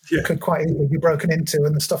 which could quite easily be broken into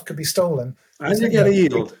and the stuff could be stolen. And you get a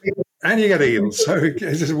yield. So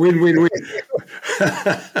it's just win-win-win.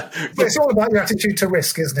 But it's all about your attitude to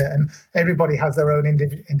risk, isn't it? And everybody has their own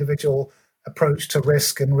individual approach to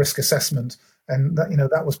risk and risk assessment. And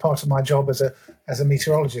that was part of my job as a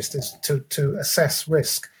meteorologist, is to assess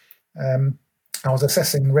risk. I was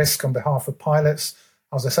assessing risk on behalf of pilots.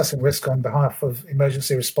 I was assessing risk on behalf of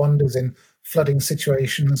emergency responders in flooding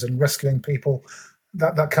situations and rescuing people,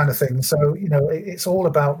 that kind of thing. So, it's all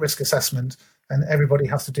about risk assessment, and everybody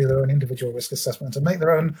has to do their own individual risk assessment and make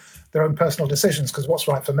their own personal decisions, because what's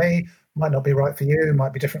right for me might not be right for you,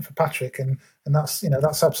 might be different for Patrick, and that's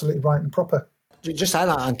that's absolutely right and proper. Just add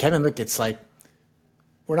on Kevin, look, it's like,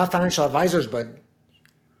 we're not financial advisors, but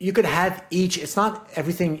you could have each. It's not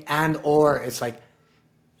everything and or. It's like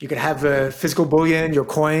you could have physical bullion, your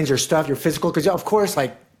coins, your stuff, your physical. Because of course,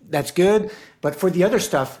 like that's good. But for the other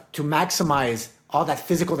stuff, to maximize all that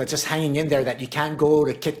physical that's just hanging in there that you can't go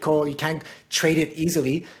to Kitco, you can't trade it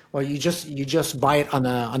easily. Well, you just buy it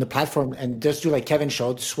on the platform and just do like Kevin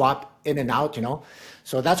showed, swap in and out.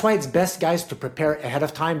 So that's why it's best, guys, to prepare ahead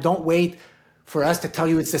of time. Don't wait for us to tell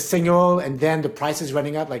you it's a signal and then the price is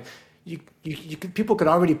running up. Like people could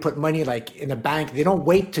already put money like in a bank. They don't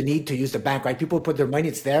wait to need to use the bank, right? People put their money,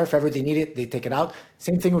 it's there. If ever they need it, they take it out.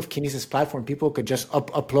 Same thing with Kinesis platform. People could just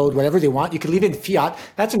upload whatever they want. You could leave it in fiat.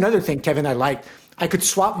 That's another thing, Kevin, I like. I could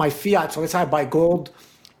swap my fiat. So let's say I buy gold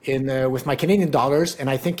with my Canadian dollars, and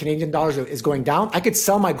I think Canadian dollars is going down. I could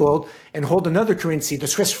sell my gold and hold another currency. The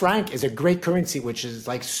Swiss franc is a great currency, which is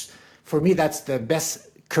like, for me, that's the best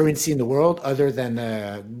currency in the world other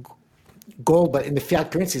than gold. But in the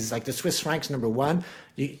fiat currencies, like the Swiss franc's number one.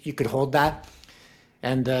 You could hold that.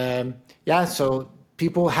 And so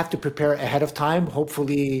people have to prepare ahead of time.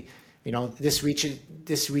 Hopefully, this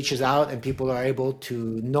reaches out and people are able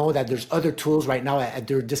to know that there's other tools right now at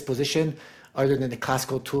their disposition other than the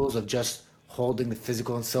classical tools of just holding the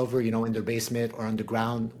physical and silver, in their basement or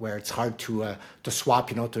underground where it's hard to swap,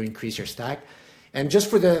 to increase your stack. And just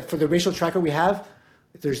for the ratio tracker we have,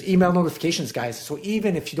 there's email notifications, guys. So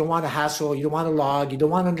even if you don't want to hassle, you don't want to log, you don't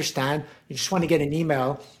want to understand, you just want to get an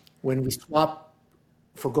email when we swap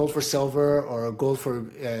for gold for silver or gold for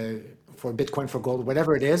Bitcoin for gold,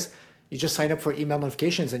 whatever it is, you just sign up for email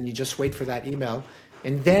notifications and you just wait for that email.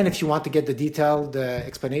 And then if you want to get the detailed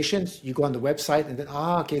explanations, you go on the website and then,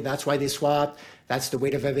 okay, that's why they swapped. That's the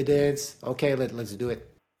weight of evidence. Okay, let's do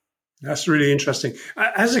it. That's really interesting.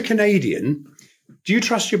 As a Canadian, do you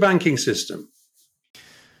trust your banking system?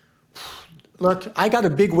 Look, I got a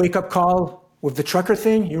big wake-up call with the trucker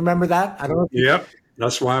thing. You remember that? I don't know. Yep,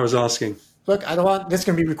 that's why I was asking. Look, I don't want this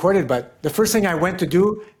can be recorded, but the first thing I went to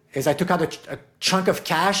do is I took out a chunk of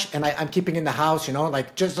cash and I'm keeping in the house,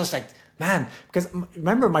 like just like, man, because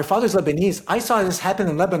remember, my father's Lebanese. I saw this happen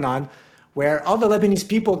in Lebanon where all the Lebanese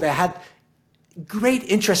people that had great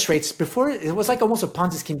interest rates. Before, it was like almost a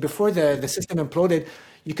Ponzi scheme. Before the system imploded,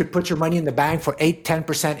 you could put your money in the bank for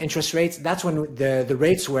 8-10% interest rates. That's when the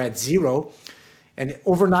rates were at zero. And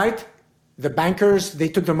overnight, the bankers, they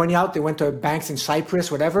took their money out, they went to banks in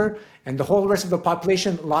Cyprus, whatever, and the whole rest of the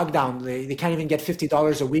population locked down. They can't even get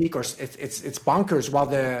 $50 a week, or it's bonkers, while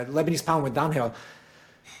the Lebanese pound went downhill.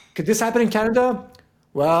 Could this happen in Canada?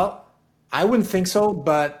 Well, I wouldn't think so,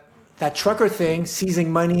 but that trucker thing,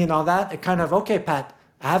 seizing money and all that, it kind of, okay, Pat,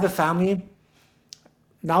 I have a family.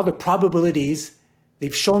 Now the probabilities,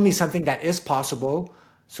 they've shown me something that is possible.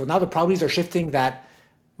 So now the probabilities are shifting that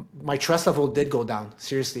my trust level did go down,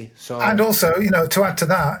 seriously. So, and also, to add to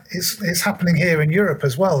that, it's happening here in Europe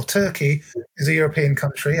as well. Turkey is a European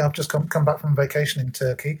country. I've just come back from vacation in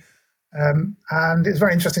Turkey. And it's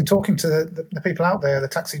very interesting talking to the people out there, the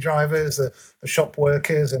taxi drivers, the shop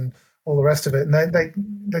workers, and all the rest of it. And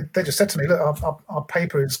they just said to me, look, our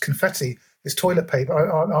paper is confetti, it's toilet paper,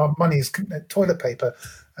 our money is toilet paper.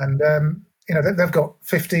 And, they've got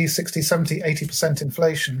 50, 60, 70, 80%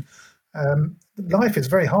 inflation. Life is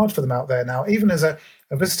very hard for them out there now. Even as a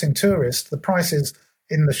visiting tourist, the prices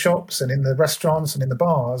in the shops and in the restaurants and in the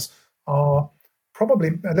bars are probably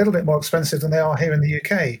a little bit more expensive than they are here in the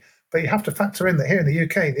UK. But you have to factor in that here in the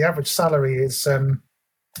UK, the average salary is, I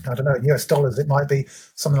don't know, in US dollars, it might be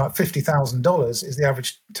something like $50,000 is the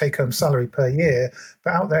average take-home salary per year.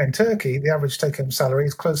 But out there in Turkey, the average take-home salary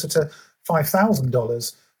is closer to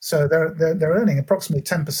 $5,000. So they're earning approximately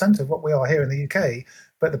 10% of what we are here in the UK.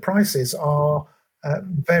 But the prices are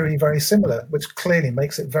very, very similar, which clearly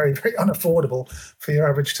makes it very, very unaffordable for your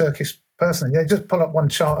average Turkish person. Just pull up one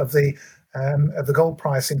chart of the gold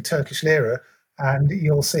price in Turkish lira, and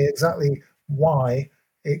you'll see exactly why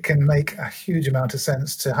it can make a huge amount of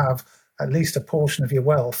sense to have at least a portion of your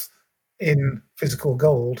wealth in physical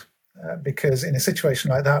gold, because in a situation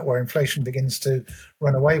like that where inflation begins to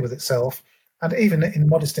run away with itself, and even in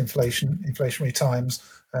modest inflationary times,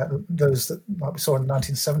 those that, like we saw in the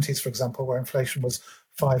 1970s, for example, where inflation was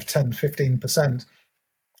 5, 10, 15%,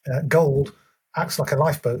 gold acts like a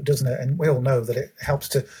lifeboat, doesn't it? And we all know that it helps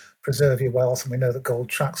to preserve your wealth, and we know that gold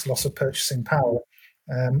tracks loss of purchasing power.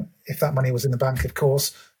 If that money was in the bank, of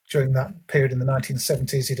course, during that period in the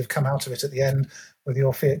 1970s, you'd have come out of it at the end with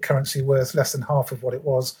your fiat currency worth less than half of what it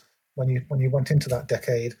was when you went into that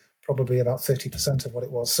decade, probably about 30% of what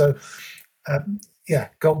it was. So,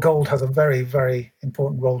 gold has a very, very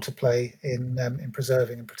important role to play in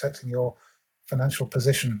preserving and protecting your financial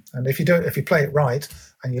position. And if you play it right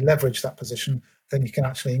and you leverage that position, then you can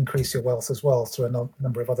actually increase your wealth as well through a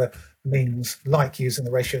number of other means, like using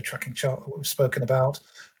the ratio tracking chart that we've spoken about,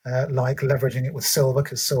 like leveraging it with silver,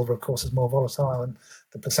 because silver, of course, is more volatile and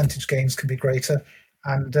the percentage gains can be greater.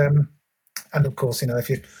 And of course, if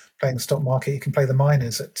you're playing the stock market, you can play the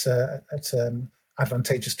miners at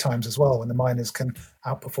advantageous times as well, when the miners can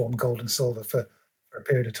outperform gold and silver for a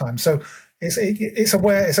period of time. So it's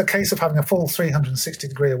a case of having a full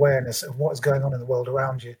 360-degree awareness of what is going on in the world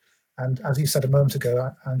around you. And as you said a moment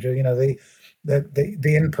ago, Andrew, the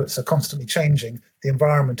inputs are constantly changing. The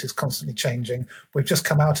environment is constantly changing. We've just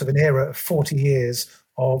come out of an era of 40 years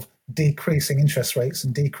of decreasing interest rates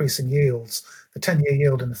and decreasing yields. The 10-year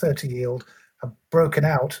yield and the 30-year yield have broken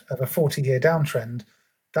out of a 40-year downtrend.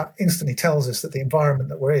 That instantly tells us that the environment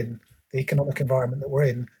that we're in, the economic environment that we're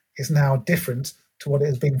in, is now different to what it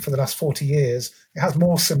has been for the last 40 years. It has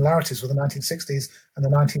more similarities with the 1960s and the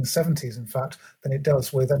 1970s, in fact, than it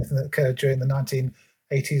does with anything that occurred during the 1980s,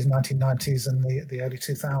 1990s and the early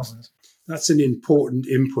 2000s. That's an important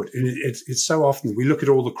input. And it's so often we look at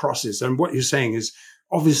all the crosses, and what you're saying is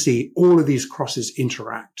obviously all of these crosses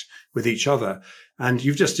interact with each other. And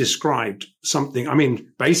you've just described something. I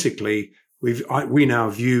mean, basically, we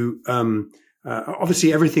now view,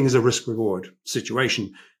 obviously everything is a risk reward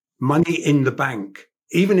situation. Money in the bank,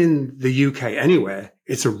 even in the UK, anywhere,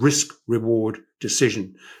 it's a risk reward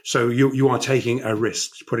decision. So you are taking a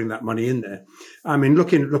risk, putting that money in there. I mean,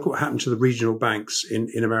 look what happened to the regional banks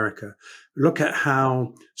in America. Look at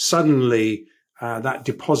how suddenly that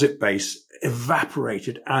deposit base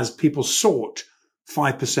evaporated as people sought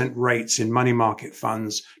 5% rates in money market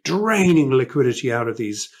funds, draining liquidity out of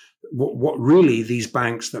these, what really these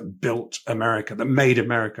banks that built America, that made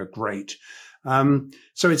America great.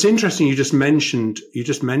 So it's interesting. You just mentioned,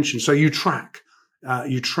 so you track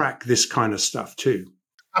this kind of stuff too.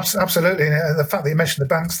 Absolutely. And the fact that you mentioned the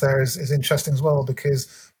banks there is interesting as well,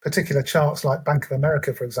 because particular charts like Bank of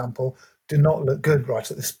America, for example, do not look good right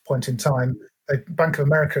at this point in time. Bank of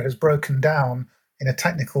America has broken down in a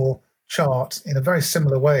technical chart in a very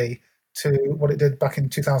similar way to what it did back in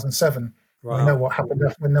 2007. Wow. We know what happened.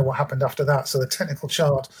 We know what happened after that. So the technical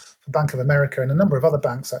chart for Bank of America and a number of other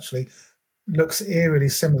banks actually looks eerily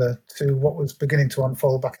similar to what was beginning to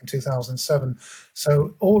unfold back in 2007.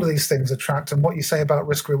 So all of these things are tracked. And what you say about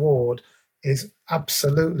risk reward is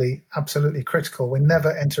absolutely, absolutely critical. We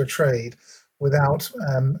never enter a trade without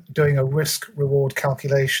doing a risk reward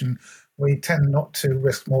calculation. We tend not to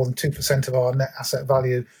risk more than 2% of our net asset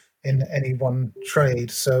value in any one trade.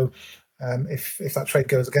 So if that trade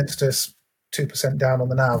goes against us, 2% down on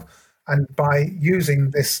the NAV. And by using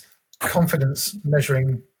this confidence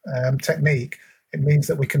measuring technique, it means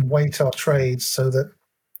that we can weight our trades so that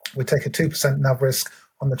we take a 2% NAV risk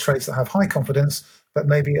on the trades that have high confidence, but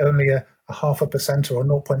maybe only a 0.5% or a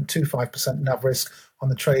 0.25% NAV risk on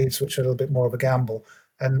the trades which are a little bit more of a gamble.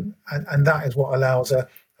 And that is what allows a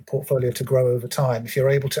portfolio to grow over time. If you're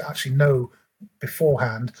able to actually know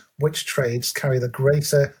beforehand which trades carry the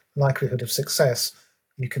greater likelihood of success,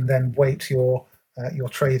 you can then weight your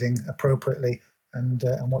trading appropriately and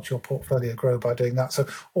watch your portfolio grow by doing that. So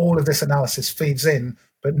all of this analysis feeds in,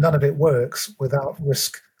 but none of it works without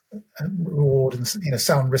risk and reward and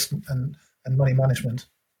sound risk and money management.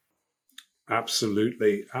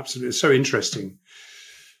 Absolutely. It's so interesting.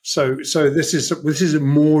 So this is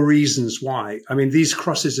more reasons why. I mean, these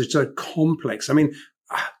crosses are so complex. I mean,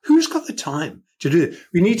 who's got the time to do it?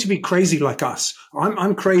 We need to be crazy like us.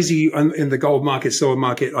 I'm crazy in the gold market, silver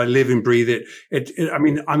market. I live and breathe it.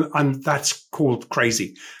 I'm that's called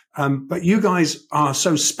crazy. But you guys are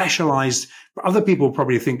so specialized. Other people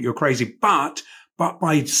probably think you're crazy, but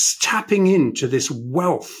by tapping into this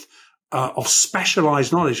wealth of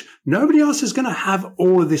specialized knowledge, nobody else is going to have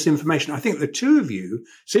all of this information. I think the two of you,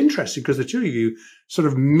 it's interesting because the two of you sort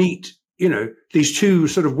of meet, these two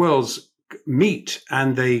sort of worlds meet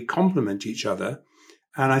and they complement each other.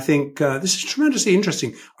 And I think this is tremendously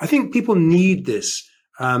interesting. I think people need this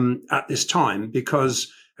at this time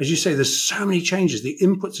because, as you say, there's so many changes. The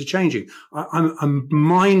inputs are changing. I'm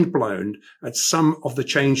mind blown at some of the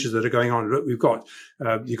changes that are going on. Look, you've got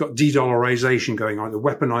de-dollarization going on. The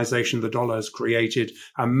weaponization of the dollar has created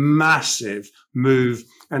a massive move.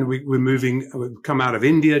 And we've come out of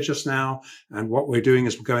India just now. And what we're doing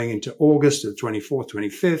is we're going into August, the 24th,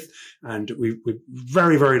 25th. And we're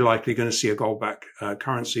very, very likely going to see a gold-backed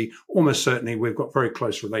currency. Almost certainly, we've got very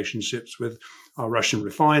close relationships with our Russian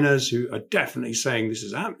refiners who are definitely saying this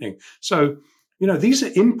is happening. So, these are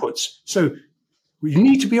inputs. So you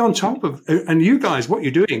need to be on top of, and you guys, what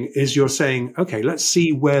you're doing is you're saying, okay, let's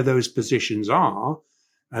see where those positions are.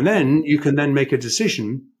 And then you can then make a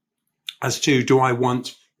decision as to, do I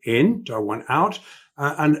want in? Do I want out?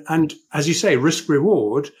 And as you say, risk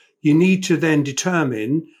reward, you need to then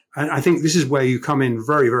determine. And I think this is where you come in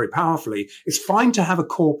very, very powerfully. It's fine to have a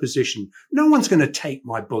core position. No one's going to take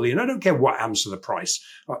my bullion. I don't care what happens to the price.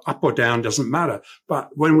 Up or down doesn't matter. But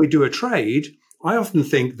when we do a trade, I often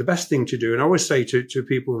think the best thing to do, and I always say to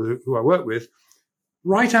people who I work with,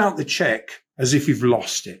 write out the check as if you've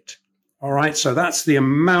lost it. All right. So that's the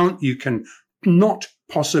amount you can not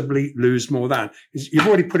possibly lose more than. You've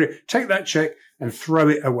already put it, take that check and throw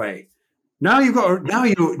it away. Now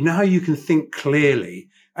you can think clearly.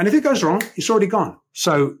 And if it goes wrong, it's already gone.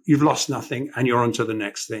 So you've lost nothing and you're on to the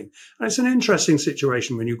next thing. And it's an interesting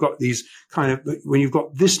situation when you've got when you've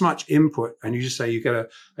got this much input and you just say, you get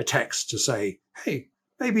a text to say, hey,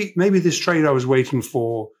 maybe this trade I was waiting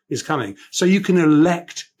for is coming. So you can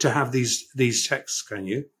elect to have these texts, can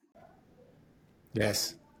you?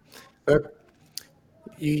 Yes.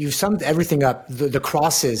 You summed everything up. The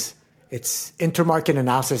crosses, it's intermarket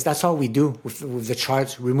analysis. That's all we do with the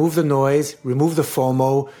charts. Remove the noise, remove the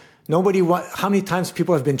FOMO. How many times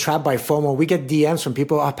people have been trapped by FOMO? We get DMs from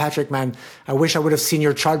people, Patrick, man, I wish I would have seen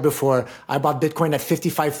your chart before. I bought Bitcoin at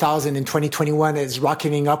 55,000 in 2021. It's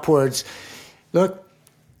rocketing upwards. Look,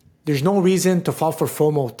 there's no reason to fall for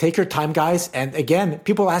FOMO. Take your time, guys. And again,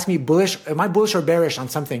 people ask me am I bullish or bearish on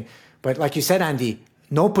something? But like you said, Andy,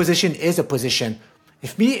 no position is a position.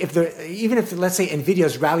 Even if let's say Nvidia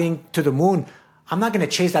is rallying to the moon, I'm not going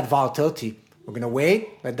to chase that volatility. We're going to wait,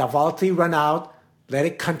 let that volatility run out, let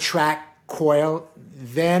it contract, coil,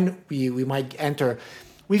 then we might enter.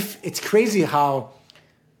 It's crazy how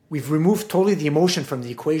we've removed totally the emotion from the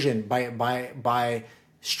equation by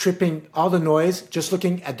stripping all the noise, just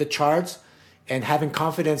looking at the charts and having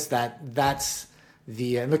confidence that that's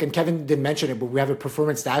look, and Kevin didn't mention it, but we have a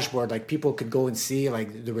performance dashboard. Like people could go and see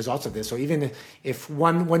like the results of this. So even if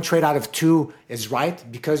one trade out of two is right,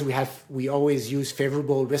 because we always use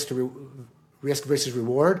favorable risk versus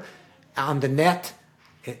reward on the net,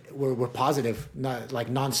 we're positive, like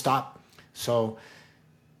nonstop. So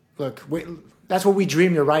look, that's what we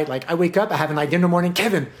dream. You're right. Like I wake up, I have an idea in the morning.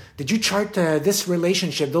 Kevin, did you chart this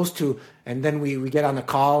relationship, those two? And then we get on a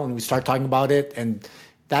call and we start talking about it. And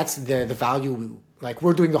that's the value. Like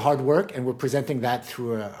we're doing the hard work and we're presenting that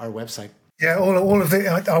through our website. Yeah, all of it.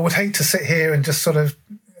 I would hate to sit here and just sort of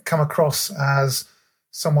come across as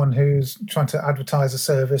someone who's trying to advertise a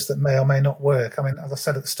service that may or may not work. I mean, as I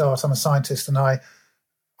said at the start, I'm a scientist and I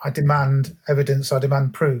demand evidence, I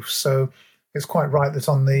demand proof. So it's quite right that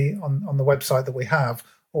on the website that we have,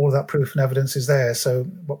 all of that proof and evidence is there. So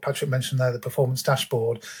what Patrick mentioned there, the performance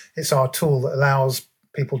dashboard, it's our tool that allows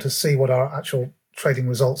people to see what our actual trading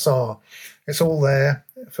results are. It's all there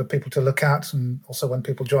for people to look at, and also when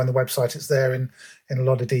people join the website, it's there in a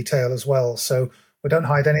lot of detail as well. So we don't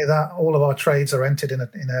hide any of that. All of our trades are entered in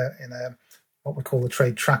a what we call the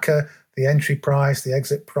trade tracker, the entry price, the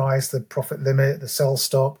exit price, the profit limit, the sell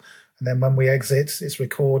stop, and then when we exit, it's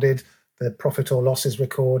recorded. The profit or loss is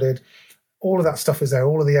recorded. All of that stuff is there,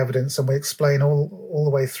 all of the evidence, and we explain all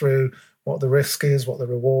the way through what the risk is, what the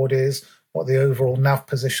reward is, what the overall NAV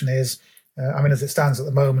position is. I mean, as it stands at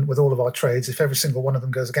the moment with all of our trades, if every single one of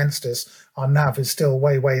them goes against us, our NAV is still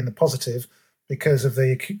way in the positive because of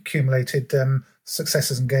the accumulated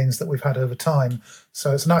successes and gains that we've had over time.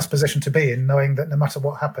 So it's a nice position to be in, knowing that no matter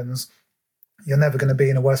what happens, you're never going to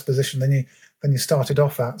be in a worse position than you started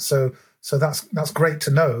off at. So that's great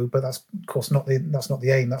to know, but that's of course not the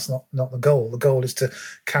aim. That's not the goal. The goal is to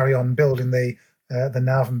carry on building the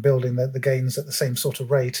NAV and building the gains at the same sort of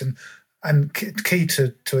rate. And key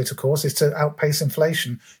to it, of course, is to outpace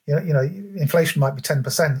inflation. You know, inflation might be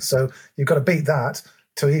 10%, so you've got to beat that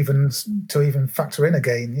to even factor in a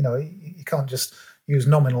gain. You know, you can't just use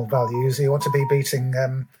nominal values. You want to be beating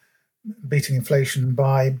inflation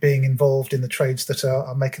by being involved in the trades that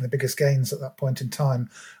are making the biggest gains at that point in time.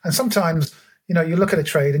 And sometimes, you know, you look at a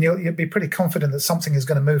trade and you'll be pretty confident that something is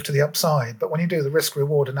going to move to the upside. But when you do the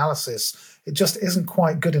risk-reward analysis, it just isn't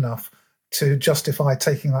quite good enough to justify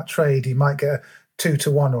taking that trade. You might get a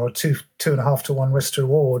 2-to-1 or a 2.5-to-1 risk to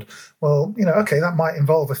reward. Well, you know, okay, that might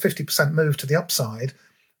involve a 50% move to the upside,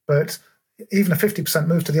 but even a 50%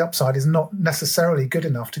 move to the upside is not necessarily good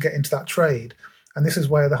enough to get into that trade. And this is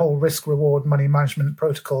where the whole risk reward money management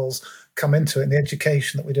protocols come into it, and the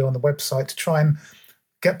education that we do on the website to try and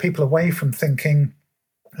get people away from thinking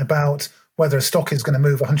about whether a stock is going to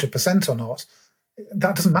move 100% or not.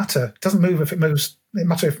 That doesn't matter. It doesn't move if it moves. It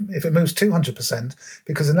matters if it moves 200%,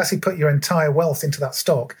 because unless you put your entire wealth into that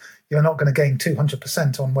stock, you're not going to gain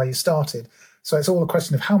 200% on where you started. So it's all a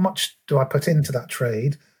question of how much do I put into that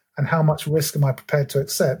trade and how much risk am I prepared to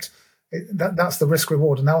accept. That's the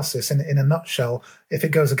risk-reward analysis in a nutshell. If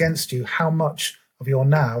it goes against you, how much of your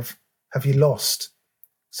NAV have you lost?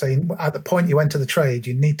 So at the point you enter the trade,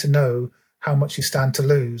 you need to know how much you stand to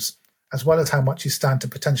lose, as well as how much you stand to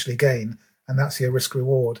potentially gain. And that's your risk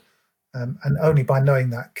reward. And only by knowing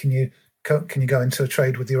that can you go into a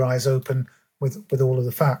trade with your eyes open with all of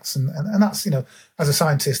the facts. And that's, you know, as a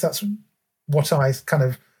scientist, that's what I kind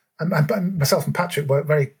of, and myself and Patrick work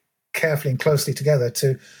very carefully and closely together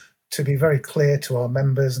to be very clear to our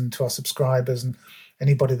members and to our subscribers and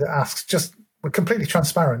anybody that asks. Just, we're completely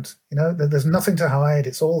transparent. You know, there's nothing to hide.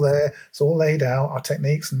 It's all there. It's all laid out, our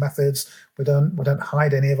techniques and methods. We don't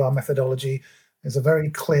hide any of our methodology. There's a very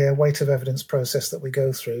clear weight of evidence process that we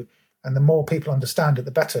go through. And the more people understand it,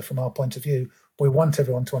 the better from our point of view. We want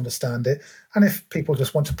everyone to understand it. And if people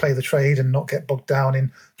just want to play the trade and not get bogged down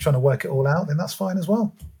in trying to work it all out, then that's fine as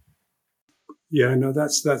well. Yeah, no,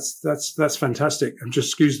 that's fantastic. I'm just,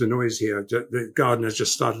 excuse the noise here. The gardener's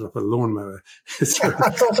just started up a lawnmower. I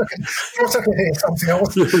thought I could hear something. I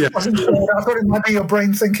wasn't sure. I thought it might be your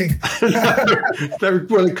brain thinking.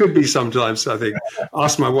 Well, it could be sometimes, I think.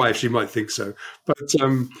 Ask my wife, she might think so.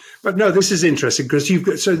 But no, this is interesting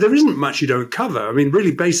because so there isn't much you don't cover. I mean,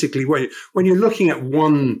 really, basically, when you're looking at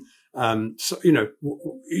one, so, you know,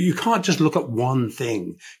 you can't just look at one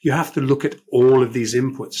thing. You have to look at all of these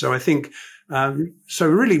inputs. So I think, so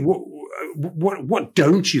really, what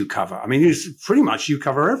don't you cover? I mean, it's pretty much you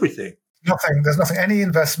cover everything. Nothing. There's nothing. Any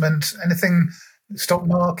investment, anything, stock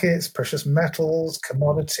markets, precious metals,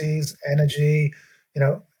 commodities, energy. You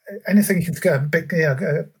know, anything you can think of. Big,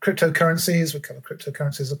 cryptocurrencies. We cover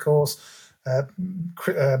cryptocurrencies, of course.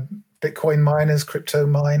 Bitcoin miners, crypto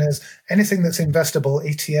miners, anything that's investable,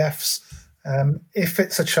 ETFs. If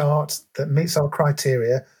it's a chart that meets our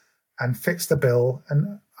criteria and fits the bill,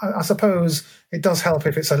 and I suppose it does help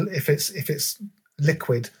if it's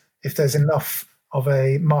liquid, if there's enough of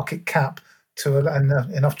a market cap to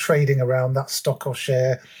enough trading around that stock or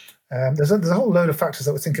share. There's a whole load of factors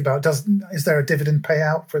that we think about. Is there a dividend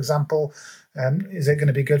payout, for example? Is it going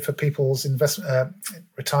to be good for people's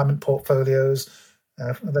retirement portfolios?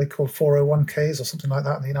 Are they called 401ks or something like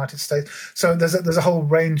that in the United States? So there's a whole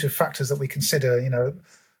range of factors that we consider.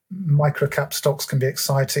 Microcap stocks can be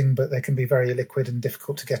exciting, but they can be very illiquid and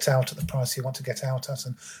difficult to get out at the price you want to get out at,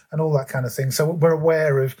 and all that kind of thing. So we're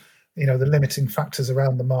aware of the limiting factors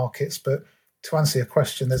around the markets. But to answer your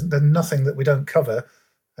question, there's nothing that we don't cover.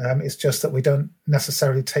 It's just that we don't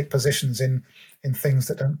necessarily take positions in things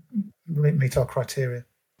that don't meet our criteria.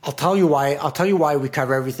 I'll tell you why we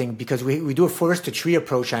cover everything, because we do a forest to tree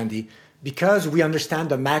approach, Andy, because we understand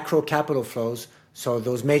the macro capital flows. So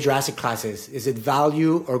those major asset classes, is it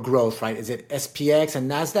value or growth, right? Is it SPX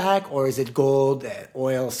and NASDAQ, or is it gold,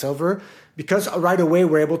 oil, silver? Because right away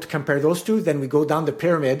we're able to compare those two. Then we go down the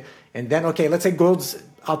pyramid, and then, okay, let's say gold's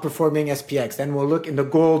outperforming SPX. Then we'll look in the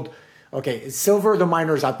gold. Okay, is silver, the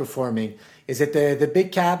miners outperforming? Is it the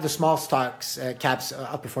big cap, the small stocks, caps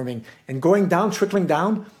outperforming? And going down, trickling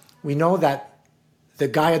down, we know that the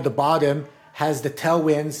guy at the bottom has the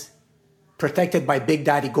tailwinds protected by Big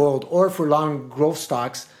Daddy Gold, or for long growth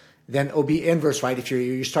stocks, then it'll be inverse, right? If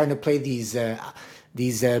you're starting to play these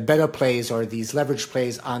beta plays or these leverage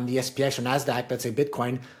plays on the SPX or NASDAQ, let's say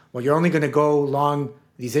Bitcoin, well, you're only going to go long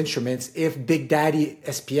these instruments if Big Daddy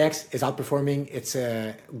SPX is outperforming its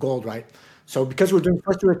gold, right? So because we're doing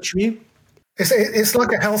first to a tree, it's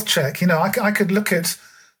like a health check. I could look at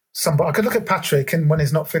somebody. I could look at Patrick, and when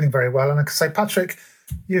he's not feeling very well, and I could say, Patrick,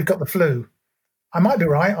 you've got the flu. I might be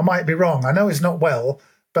right, I might be wrong. I know he's not well,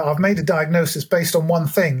 but I've made a diagnosis based on one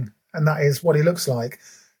thing, and that is what he looks like.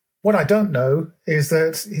 What I don't know is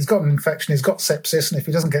that he's got an infection, he's got sepsis, and if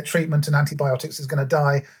he doesn't get treatment and antibiotics, he's going to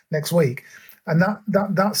die next week. And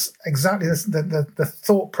that's exactly the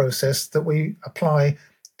thought process that we apply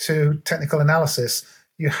to technical analysis.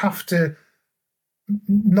 You have to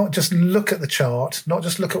not just look at the chart, not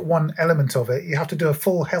just look at one element of it. You have to do a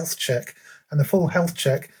full health check, and the full health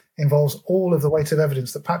check involves all of the weight of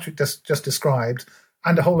evidence that Patrick just described,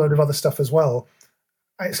 and a whole load of other stuff as well.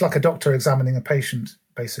 It's like a doctor examining a patient,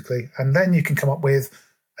 basically. And then you can come up with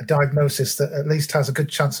a diagnosis that at least has a good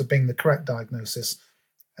chance of being the correct diagnosis.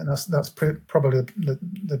 And that's probably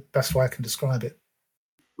the best way I can describe it.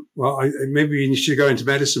 Well, maybe you should go into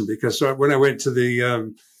medicine, because when I went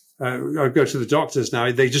to I go to the doctors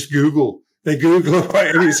now, they just Google. They Google.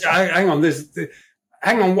 Hang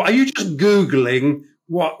on, are you just Googling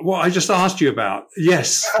what I just asked you about?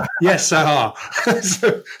 Yes, I are.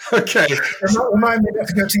 So, okay. Remind me not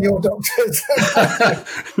to go to your doctors.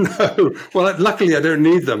 No. Well, luckily I don't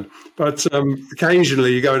need them. But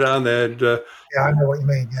occasionally you go down there and... yeah, I know what you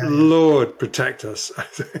mean. Yeah, Lord, protect us.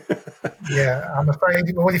 Yeah, I'm afraid.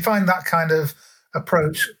 Well, you find that kind of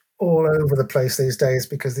approach all over the place these days,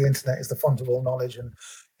 because the internet is the font of all knowledge, and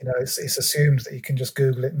it's assumed that you can just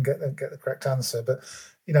Google it and get the correct answer. But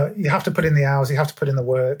you have to put in the hours, you have to put in the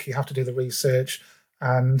work, you have to do the research.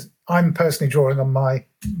 And I'm personally drawing on my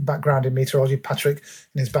background in meteorology, Patrick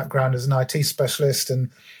in his background as an IT specialist and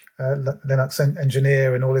Linux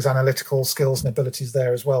engineer, and all his analytical skills and abilities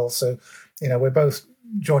there as well. So, we're both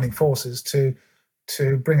joining forces to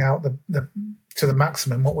bring out to the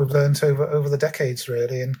maximum what we've learned over the decades,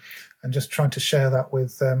 really, and just trying to share that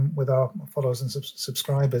with our followers and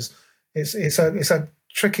subscribers. It's a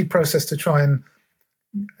tricky process to try and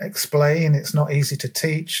explain. It's not easy to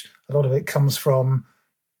teach. A lot of it comes from,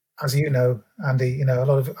 as you know, Andy, a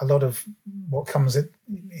lot of what comes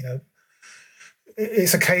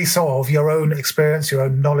it's a case of your own experience, your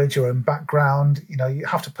own knowledge, your own background. You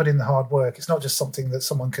have to put in the hard work. It's not just something that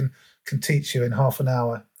someone can teach you in half an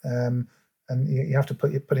hour. And you have to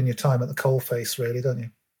put in your time at the coalface, really, don't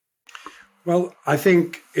you? Well, I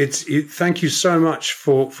think thank you so much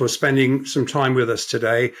for spending some time with us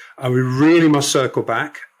today. We really must circle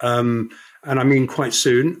back, and I mean quite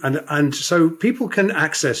soon. And so people can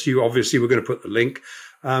access you. Obviously, we're going to put the link.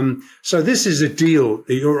 So this is a deal.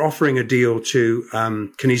 You're offering a deal to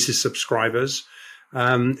Kinesis subscribers.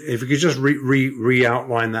 If you could just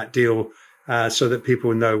re-outline that deal so that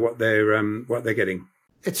people know what they're getting.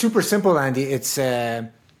 It's super simple, Andy. It's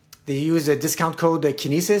they use a discount code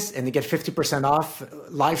Kinesis, and they get 50% off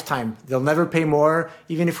lifetime. They'll never pay more,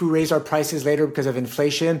 even if we raise our prices later because of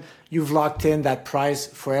inflation. You've locked in that price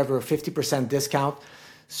forever, 50% discount.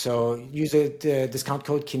 So use a discount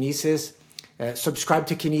code Kinesis. Subscribe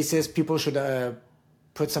to Kinesis. People should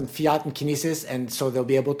put some fiat in Kinesis, and so they'll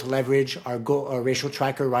be able to leverage our ratio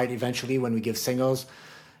tracker, right, eventually when we give signals.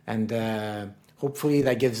 And hopefully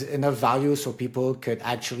that gives enough value so people could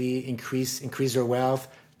actually increase their wealth,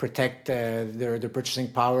 protect their purchasing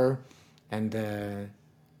power, and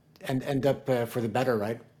end up for the better,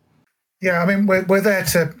 right? Yeah, I mean, we're there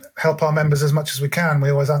to help our members as much as we can.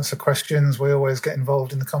 We always answer questions. We always get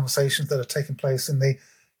involved in the conversations that are taking place in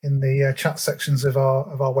the chat sections of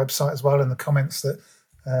our website as well, and the comments that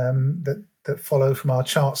follow from our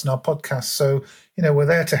charts and our podcasts. So, we're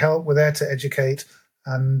there to help. We're there to educate.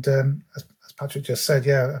 And as Patrick just said,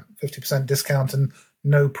 50% discount and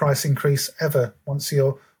no price increase ever. Once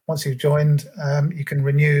you've joined, you can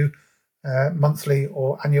renew monthly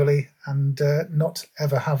or annually, and not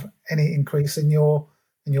ever have any increase in your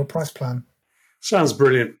price plan. Sounds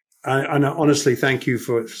brilliant. And honestly, thank you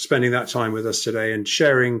for spending that time with us today and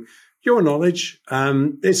sharing your knowledge.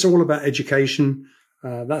 It's all about education.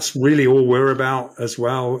 That's really all we're about as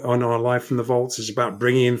well on our Live from the Vaults, is about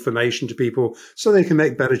bringing information to people so they can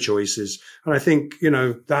make better choices. And I think,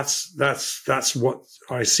 that's what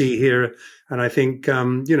I see here. And I think,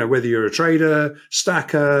 whether you're a trader,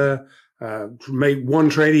 stacker, make one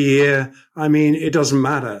trade a year, I mean, it doesn't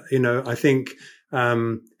matter. I think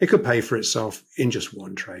it could pay for itself in just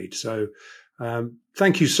one trade. So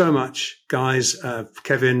thank you so much, guys.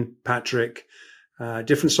 Kevin, Patrick,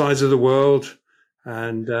 different sides of the world.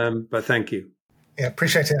 But thank you. Yeah,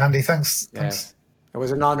 appreciate it, Andy. Thanks. It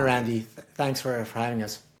was an honor, Andy. Thanks for having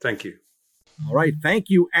us. Thank you. All right. Thank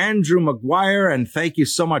you, Andrew McGuire. And thank you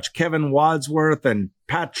so much, Kevin Wadsworth and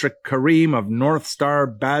Patrick Kareem of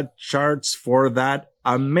NorthStar BadCharts, for that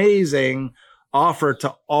amazing offer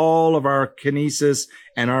to all of our Kinesis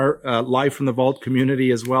and our Live from the Vault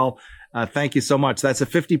community as well. Thank you so much. That's a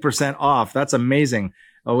 50% off. That's amazing.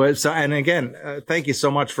 And again, thank you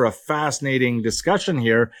so much for a fascinating discussion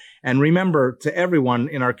here. And remember, to everyone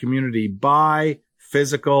in our community, buy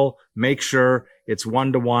physical, make sure it's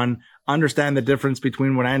 1-to-1. Understand the difference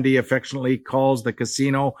between what Andy affectionately calls the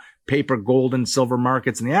casino paper gold and silver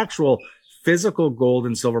markets and the actual physical gold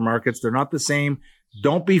and silver markets. They're not the same.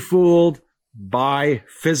 Don't be fooled. Buy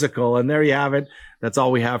physical. And there you have it. That's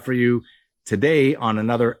all we have for you today on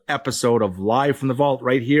another episode of Live from the Vault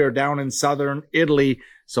right here down in southern Italy.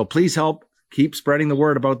 So please help keep spreading the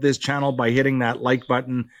word about this channel by hitting that like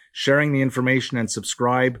button, sharing the information, and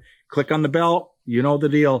subscribe. Click on the bell. You know the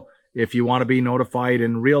deal if you want to be notified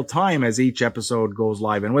in real time as each episode goes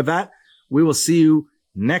live. And with that, we will see you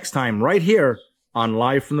next time right here on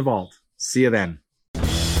Live from the Vault. See you then.